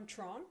two-tone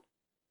Tron.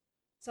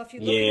 So if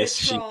you look at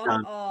the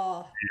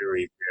Tron,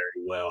 very,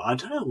 very well. I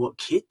don't know what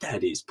kit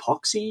that is.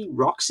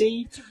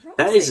 Roxy? It's a Roxy.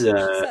 That is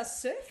a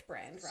surf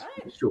brand,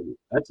 right?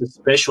 That's a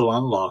special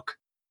unlock.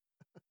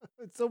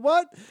 So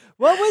what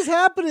was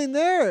happening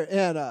there,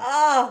 Anna?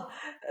 Oh,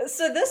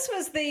 so this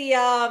was the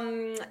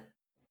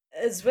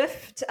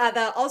Zwift,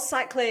 the Oz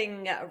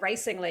Cycling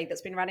Racing League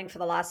that's been running for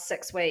the last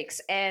 6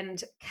 weeks,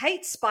 and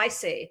Kate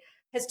Spicy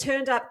has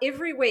turned up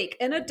every week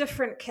in a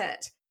different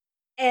kit,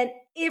 and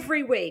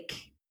every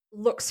week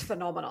looks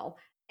phenomenal.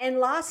 And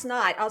last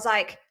night I was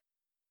like,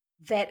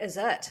 that is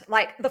it.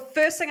 Like, the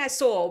first thing I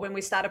saw when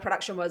we started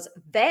production was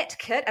that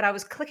kit, and I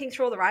was clicking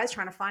through all the rides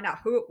trying to find out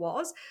who it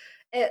was.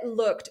 It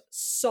looked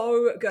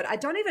so good. I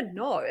don't even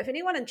know if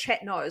anyone in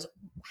chat knows,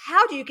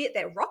 how do you get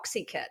that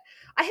Roxy kit?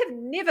 I have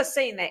never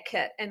seen that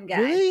kit in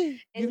game.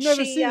 Really? You've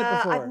never seen it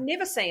before? I've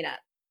never seen it.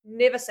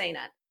 Never seen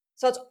it.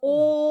 So it's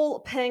all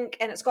pink,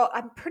 and it's got,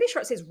 I'm pretty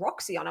sure it says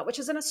Roxy on it, which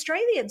is an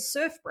Australian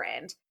surf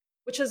brand,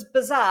 which is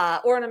bizarre,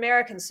 or an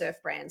American surf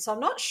brand. So I'm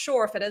not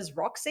sure if it is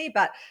Roxy,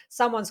 but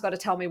someone's got to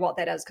tell me what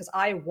that is, because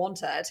I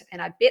want it,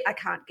 and I bet I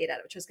can't get it,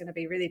 which is going to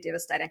be really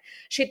devastating.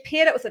 She had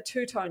paired it with a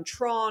two-tone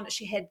Tron.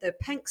 She had the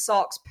pink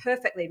socks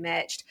perfectly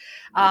matched.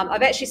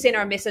 I've actually sent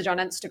her a message on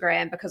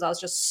Instagram because I was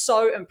just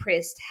so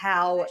impressed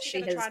how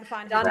she has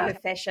done her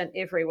fashion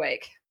every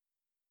week.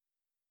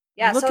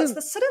 Yeah, so it's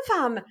the sort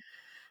of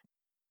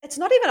it's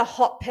not even a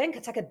hot pink.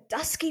 It's like a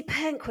dusky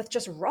pink with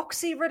just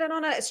Roxy written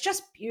on it. It's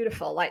just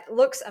beautiful. Like,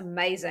 looks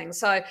amazing.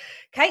 So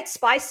Kate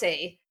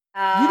Spicy.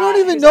 You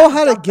don't even know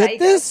how to get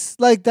this?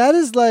 Like, that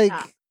is like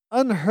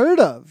unheard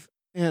of,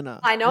 Anna.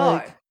 I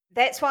know.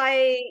 That's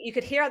why you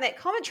could hear on that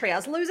commentary, I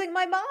was losing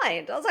my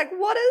mind. I was like,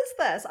 what is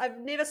this? I've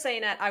never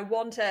seen it. I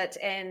want it.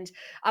 And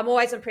I'm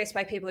always impressed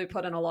by people who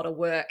put in a lot of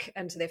work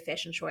into their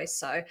fashion choice.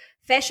 So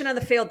fashion in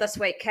the field this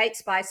week, Kate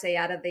Spicy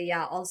out of the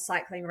Oz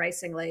Cycling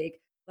Racing League.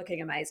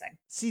 Looking amazing.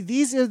 See,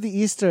 these are the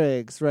Easter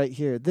eggs right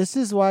here. This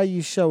is why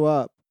you show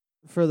up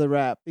for the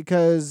wrap,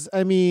 because,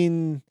 I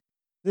mean,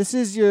 this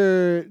is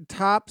your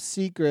top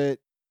secret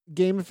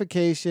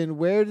gamification.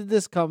 Where did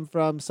this come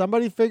from?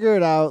 Somebody figure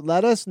it out.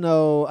 Let us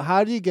know.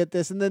 How do you get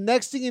this? And the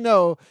next thing you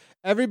know,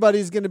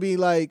 everybody's going to be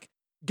like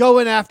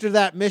going after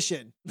that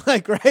mission.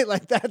 Like, right?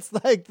 Like, that's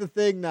like the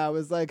thing now,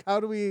 is like, how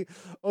do we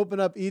open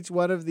up each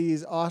one of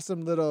these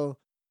awesome little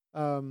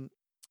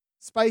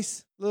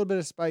spice, a little bit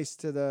of spice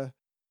to the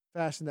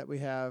fashion that we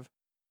have.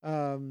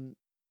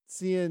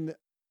 Seeing a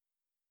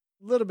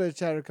little bit of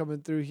chatter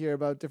coming through here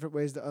about different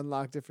ways to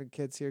unlock different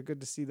kits here.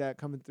 Good to see that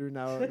coming through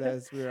now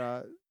as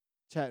we're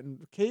chatting.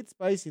 Kate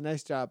Spicy,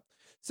 nice job.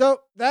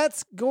 So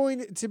that's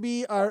going to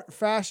be our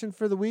fashion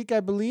for the week, I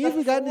believe.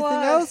 We got anything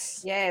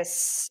else?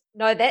 Yes.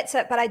 No, that's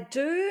it. But I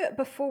do,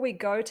 before we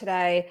go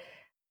today,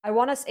 I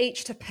want us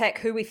each to pick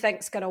who we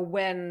think is going to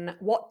win,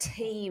 what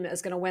team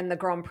is going to win the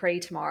Grand Prix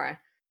tomorrow.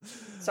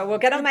 So we're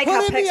going to make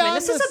our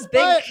picks. This is a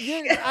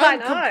big...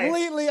 I'm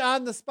completely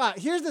on the spot.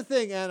 Here's the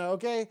thing, Anna,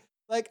 okay?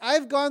 Like,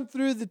 I've gone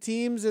through the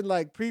teams and,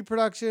 like,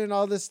 pre-production and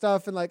all this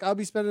stuff, and, like, I'll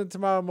be spending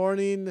tomorrow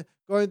morning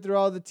going through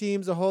all the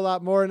teams a whole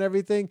lot more and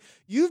everything.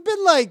 You've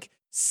been, like,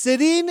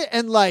 sitting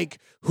and, like,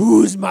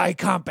 who's my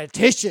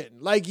competition?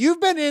 Like,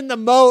 you've been in the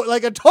mode,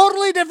 like, a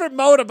totally different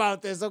mode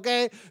about this,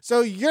 okay?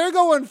 So you're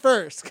going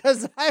first,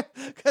 because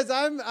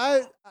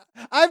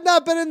I've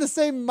not been in the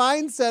same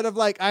mindset of,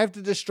 like, I have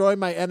to destroy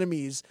my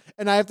enemies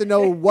and I have to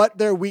know what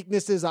their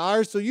weaknesses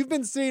are. So you've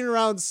been sitting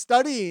around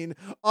studying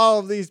all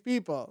of these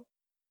people.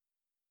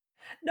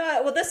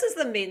 No, well, this is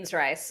the men's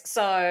race.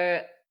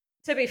 So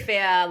to be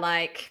fair,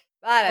 like,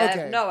 I have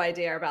Okay. no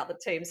idea about the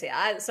teams here.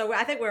 So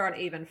I think we're on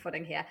even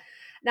footing here.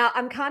 Now,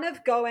 I'm kind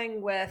of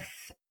going with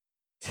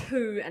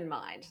two in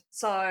mind.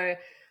 So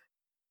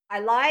I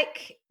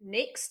like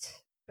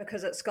Next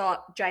because it's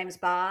got James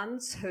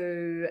Barnes,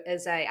 who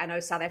is I know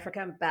South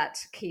African, but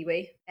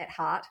Kiwi at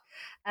heart.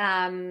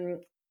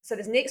 So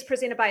there's Next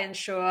presented by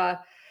Insure.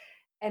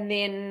 And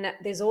then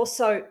there's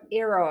also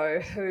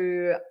Aero,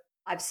 who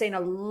I've seen a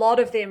lot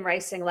of them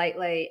racing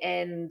lately,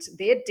 and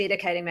they're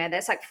dedicating, man.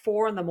 That's like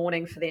 4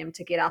 a.m. for them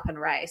to get up and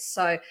race.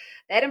 So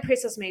that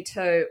impresses me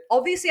too.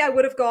 Obviously, I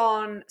would have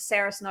gone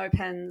Saris No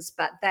Pins,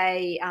 but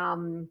they are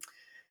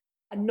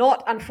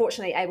not,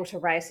 unfortunately, able to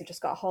race. They've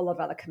just got a whole lot of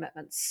other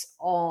commitments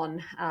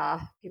on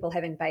people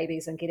having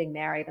babies and getting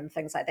married and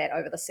things like that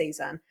over the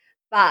season.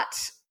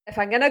 But if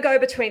I'm going to go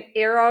between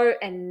Aero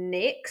and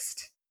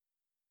Next,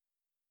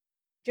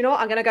 do you know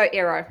what? I'm going to go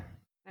Aero.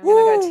 I'm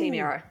going to go Team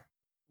Aero.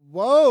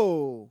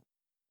 Whoa.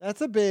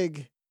 That's a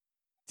big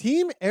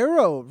Team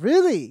Aero.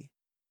 Really?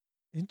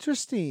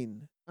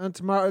 Interesting. On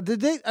tomorrow.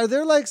 Are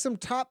there like some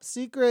top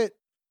secret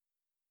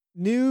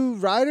new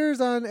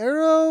riders on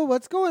Aero?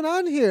 What's going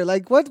on here?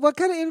 Like what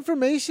kind of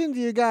information do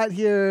you got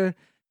here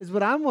is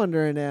what I'm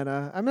wondering,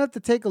 Anna. I'm going to have to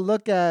take a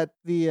look at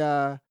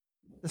the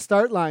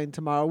start line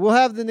tomorrow.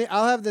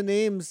 I'll have the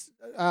names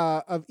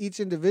of each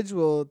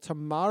individual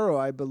tomorrow,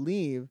 I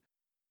believe.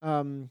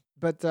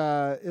 But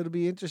it'll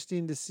be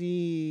interesting to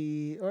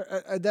see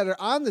that are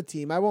on the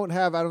team. I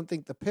don't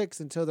think the picks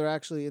until they're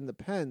actually in the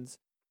pens.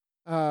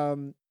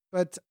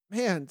 But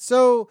man,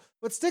 so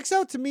what sticks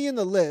out to me in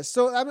the list?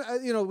 So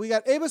we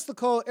got Avis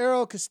Lecole,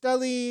 Aero,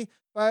 Castelli,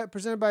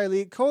 presented by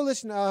Elite,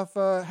 Coalition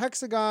Alpha,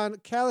 Hexagon,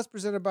 Callis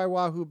presented by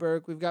Wahoo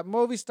Berg. We've got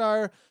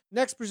Movistar,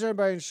 Next presented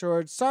by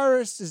Insured.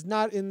 Saris is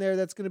not in there.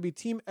 That's going to be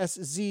Team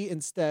SZ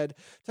instead.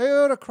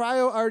 Toyota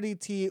Cryo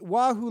RDT,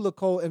 Wahoo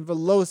Lecole, and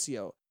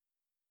Velocio.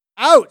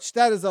 Ouch!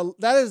 That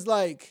is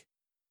like,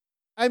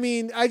 I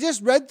mean, I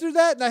just read through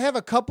that and I have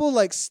a couple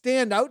like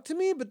stand out to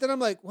me, but then I'm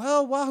like,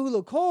 well, Wahoo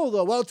Lecole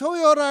though, well,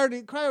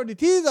 Toyota Cryo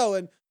RDT though,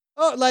 and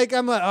I'm like,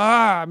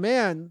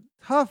 man,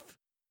 tough,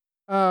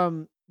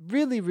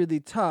 really,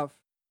 really tough.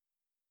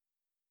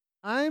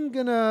 I'm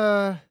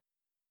gonna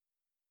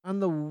on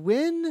the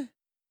win,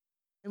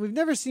 and we've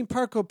never seen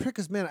Parco pick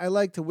because man, I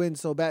like to win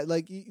so bad.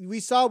 Like we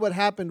saw what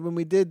happened when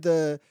we did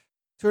the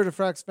Tour de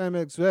France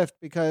Femmes Zwift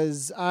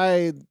because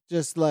I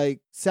just like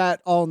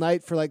sat all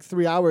night for like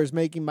 3 hours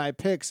making my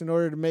picks in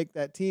order to make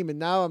that team. And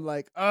now I'm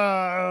like,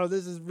 oh,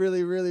 this is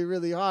really, really,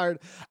 really hard.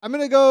 I'm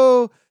going to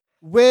go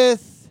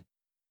with,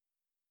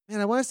 man,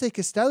 I want to say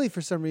Castelli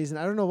for some reason.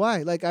 I don't know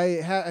why. Like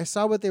I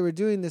saw what they were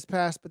doing this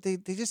past, but they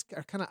just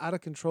are kind of out of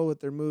control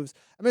with their moves.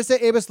 I'm going to say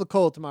Avis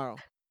Lecole tomorrow.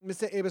 I'm going to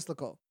say Avis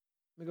Lecole.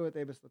 I'm going to go with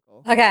Avis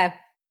Lecole. Okay.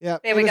 Yeah,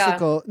 there we go.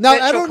 Cool. Now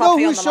Virtual I don't know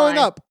who's showing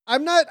line. up. I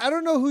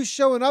don't know who's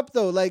showing up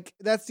though. Like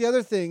that's the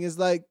other thing is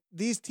like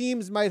these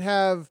teams might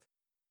have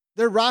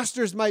their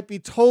rosters might be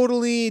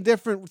totally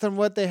different from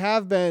what they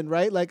have been,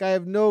 right? Like I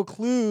have no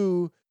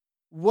clue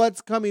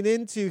what's coming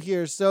into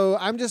here. So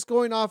I'm just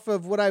going off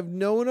of what I've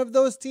known of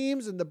those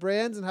teams and the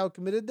brands and how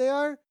committed they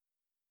are.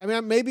 I mean,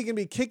 I'm maybe going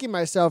to be kicking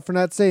myself for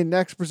not saying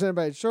Next presented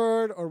by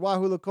Insured or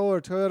Wahoo Lecole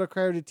or Toyota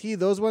Cryo DT.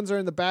 Those ones are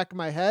in the back of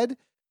my head.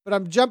 But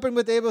I'm jumping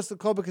with Avis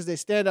Lecole because they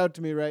stand out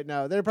to me right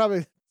now. They're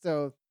probably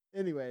so.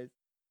 Anyways,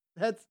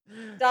 that's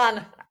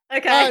done.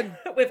 Okay, done.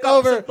 We've got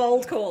Over. some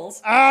bold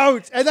calls.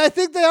 Ouch! And I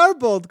think they are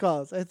bold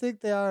calls.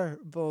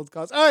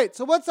 All right.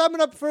 So what's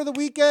coming up for the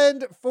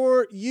weekend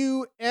for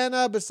you,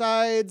 Anna?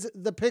 Besides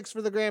the picks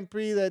for the Grand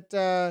Prix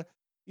that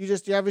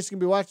you're obviously gonna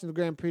be watching the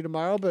Grand Prix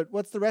tomorrow. But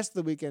what's the rest of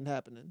the weekend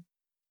happening?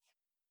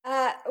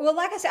 Well,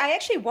 like I said, I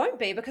actually won't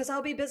be because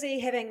I'll be busy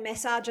having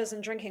massages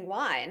and drinking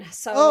wine.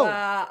 So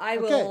I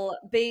will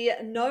be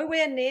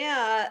nowhere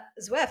near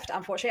Zwift,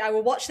 unfortunately. I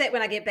will watch that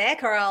when I get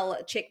back or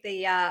I'll check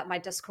the my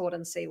Discord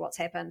and see what's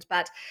happened.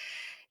 But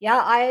yeah,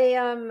 I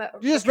am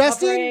You're just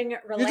resting?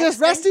 You're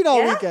just resting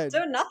all weekend?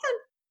 Doing nothing.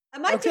 I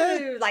might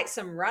do like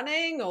some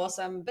running or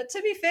but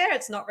to be fair,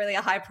 it's not really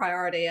a high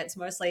priority. It's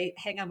mostly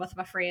hanging with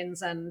my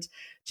friends and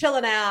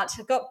chilling out.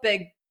 I've got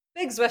big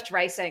Zwift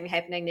racing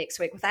happening next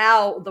week with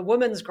the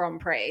Women's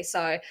Grand Prix.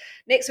 So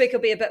next week will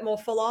be a bit more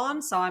full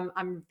on. So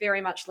I'm very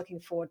much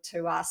looking forward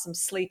to some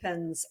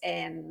sleep-ins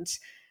and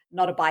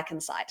not a bike in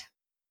sight.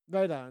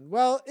 Right on.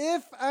 Well,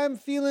 if I'm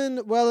feeling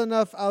well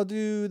enough, I'll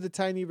do the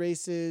tiny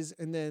races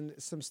and then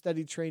some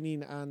steady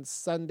training on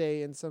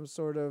Sunday and some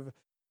sort of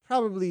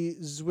probably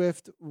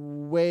Zwift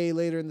way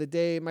later in the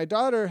day. My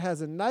daughter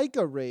has a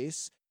NICA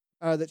race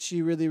that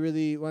she really,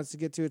 really wants to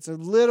get to. It's a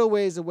little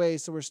ways away,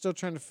 so we're still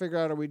trying to figure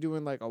out, are we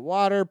doing like a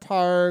water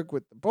park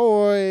with the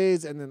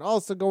boys and then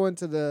also going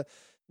to the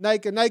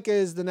NICA? NICA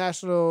is the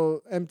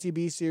National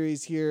MTB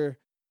series here,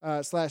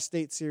 /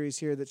 state series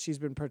here that she's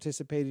been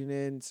participating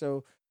in.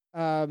 So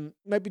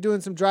might be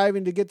doing some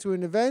driving to get to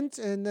an event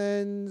and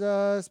then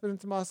spending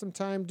some awesome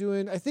time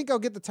doing, I think I'll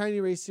get the tiny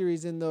race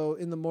series in though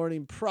in the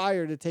morning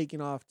prior to taking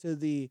off to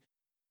the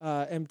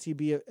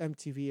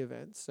MTV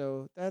event.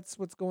 So that's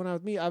what's going on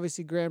with me.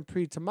 Obviously Grand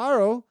Prix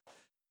tomorrow.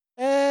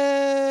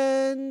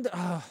 And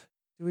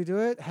Do we do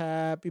it?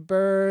 Happy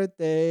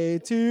birthday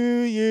to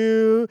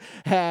you.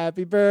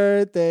 Happy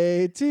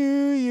birthday to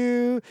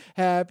you.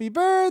 Happy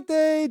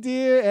birthday,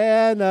 dear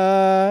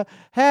Anna.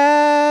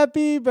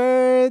 Happy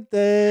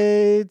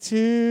birthday to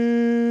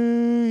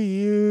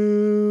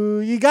you.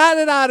 You got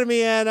it out of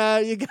me,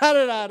 Anna. You got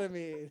it out of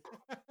me.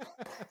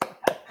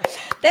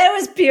 That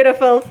was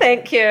beautiful.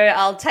 Thank you.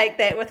 I'll take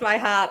that with my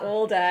heart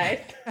all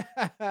day.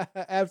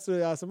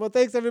 Absolutely awesome. Well,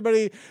 thanks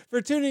everybody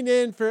for tuning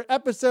in for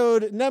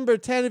episode number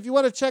 10. If you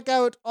want to check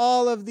out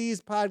all of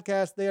these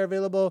podcasts, they are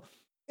available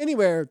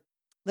anywhere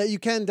that you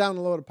can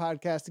download a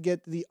podcast to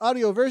get the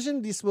audio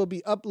version. This will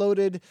be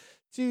uploaded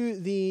to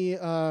the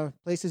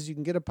places you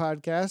can get a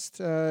podcast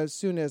as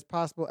soon as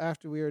possible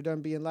after we are done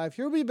being live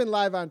here. We've been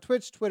live on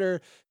Twitch, Twitter,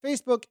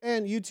 Facebook,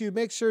 and YouTube.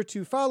 Make sure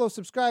to follow,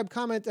 subscribe,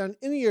 comment on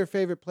any of your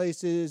favorite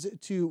places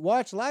to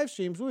watch live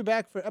streams. We'll be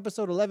back for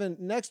episode 11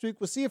 next week.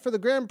 We'll see you for the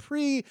Grand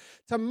Prix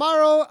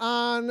tomorrow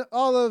on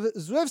all of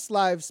Zwift's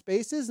live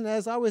spaces. And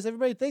as always,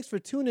 everybody, thanks for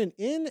tuning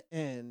in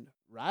and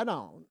ride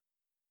on.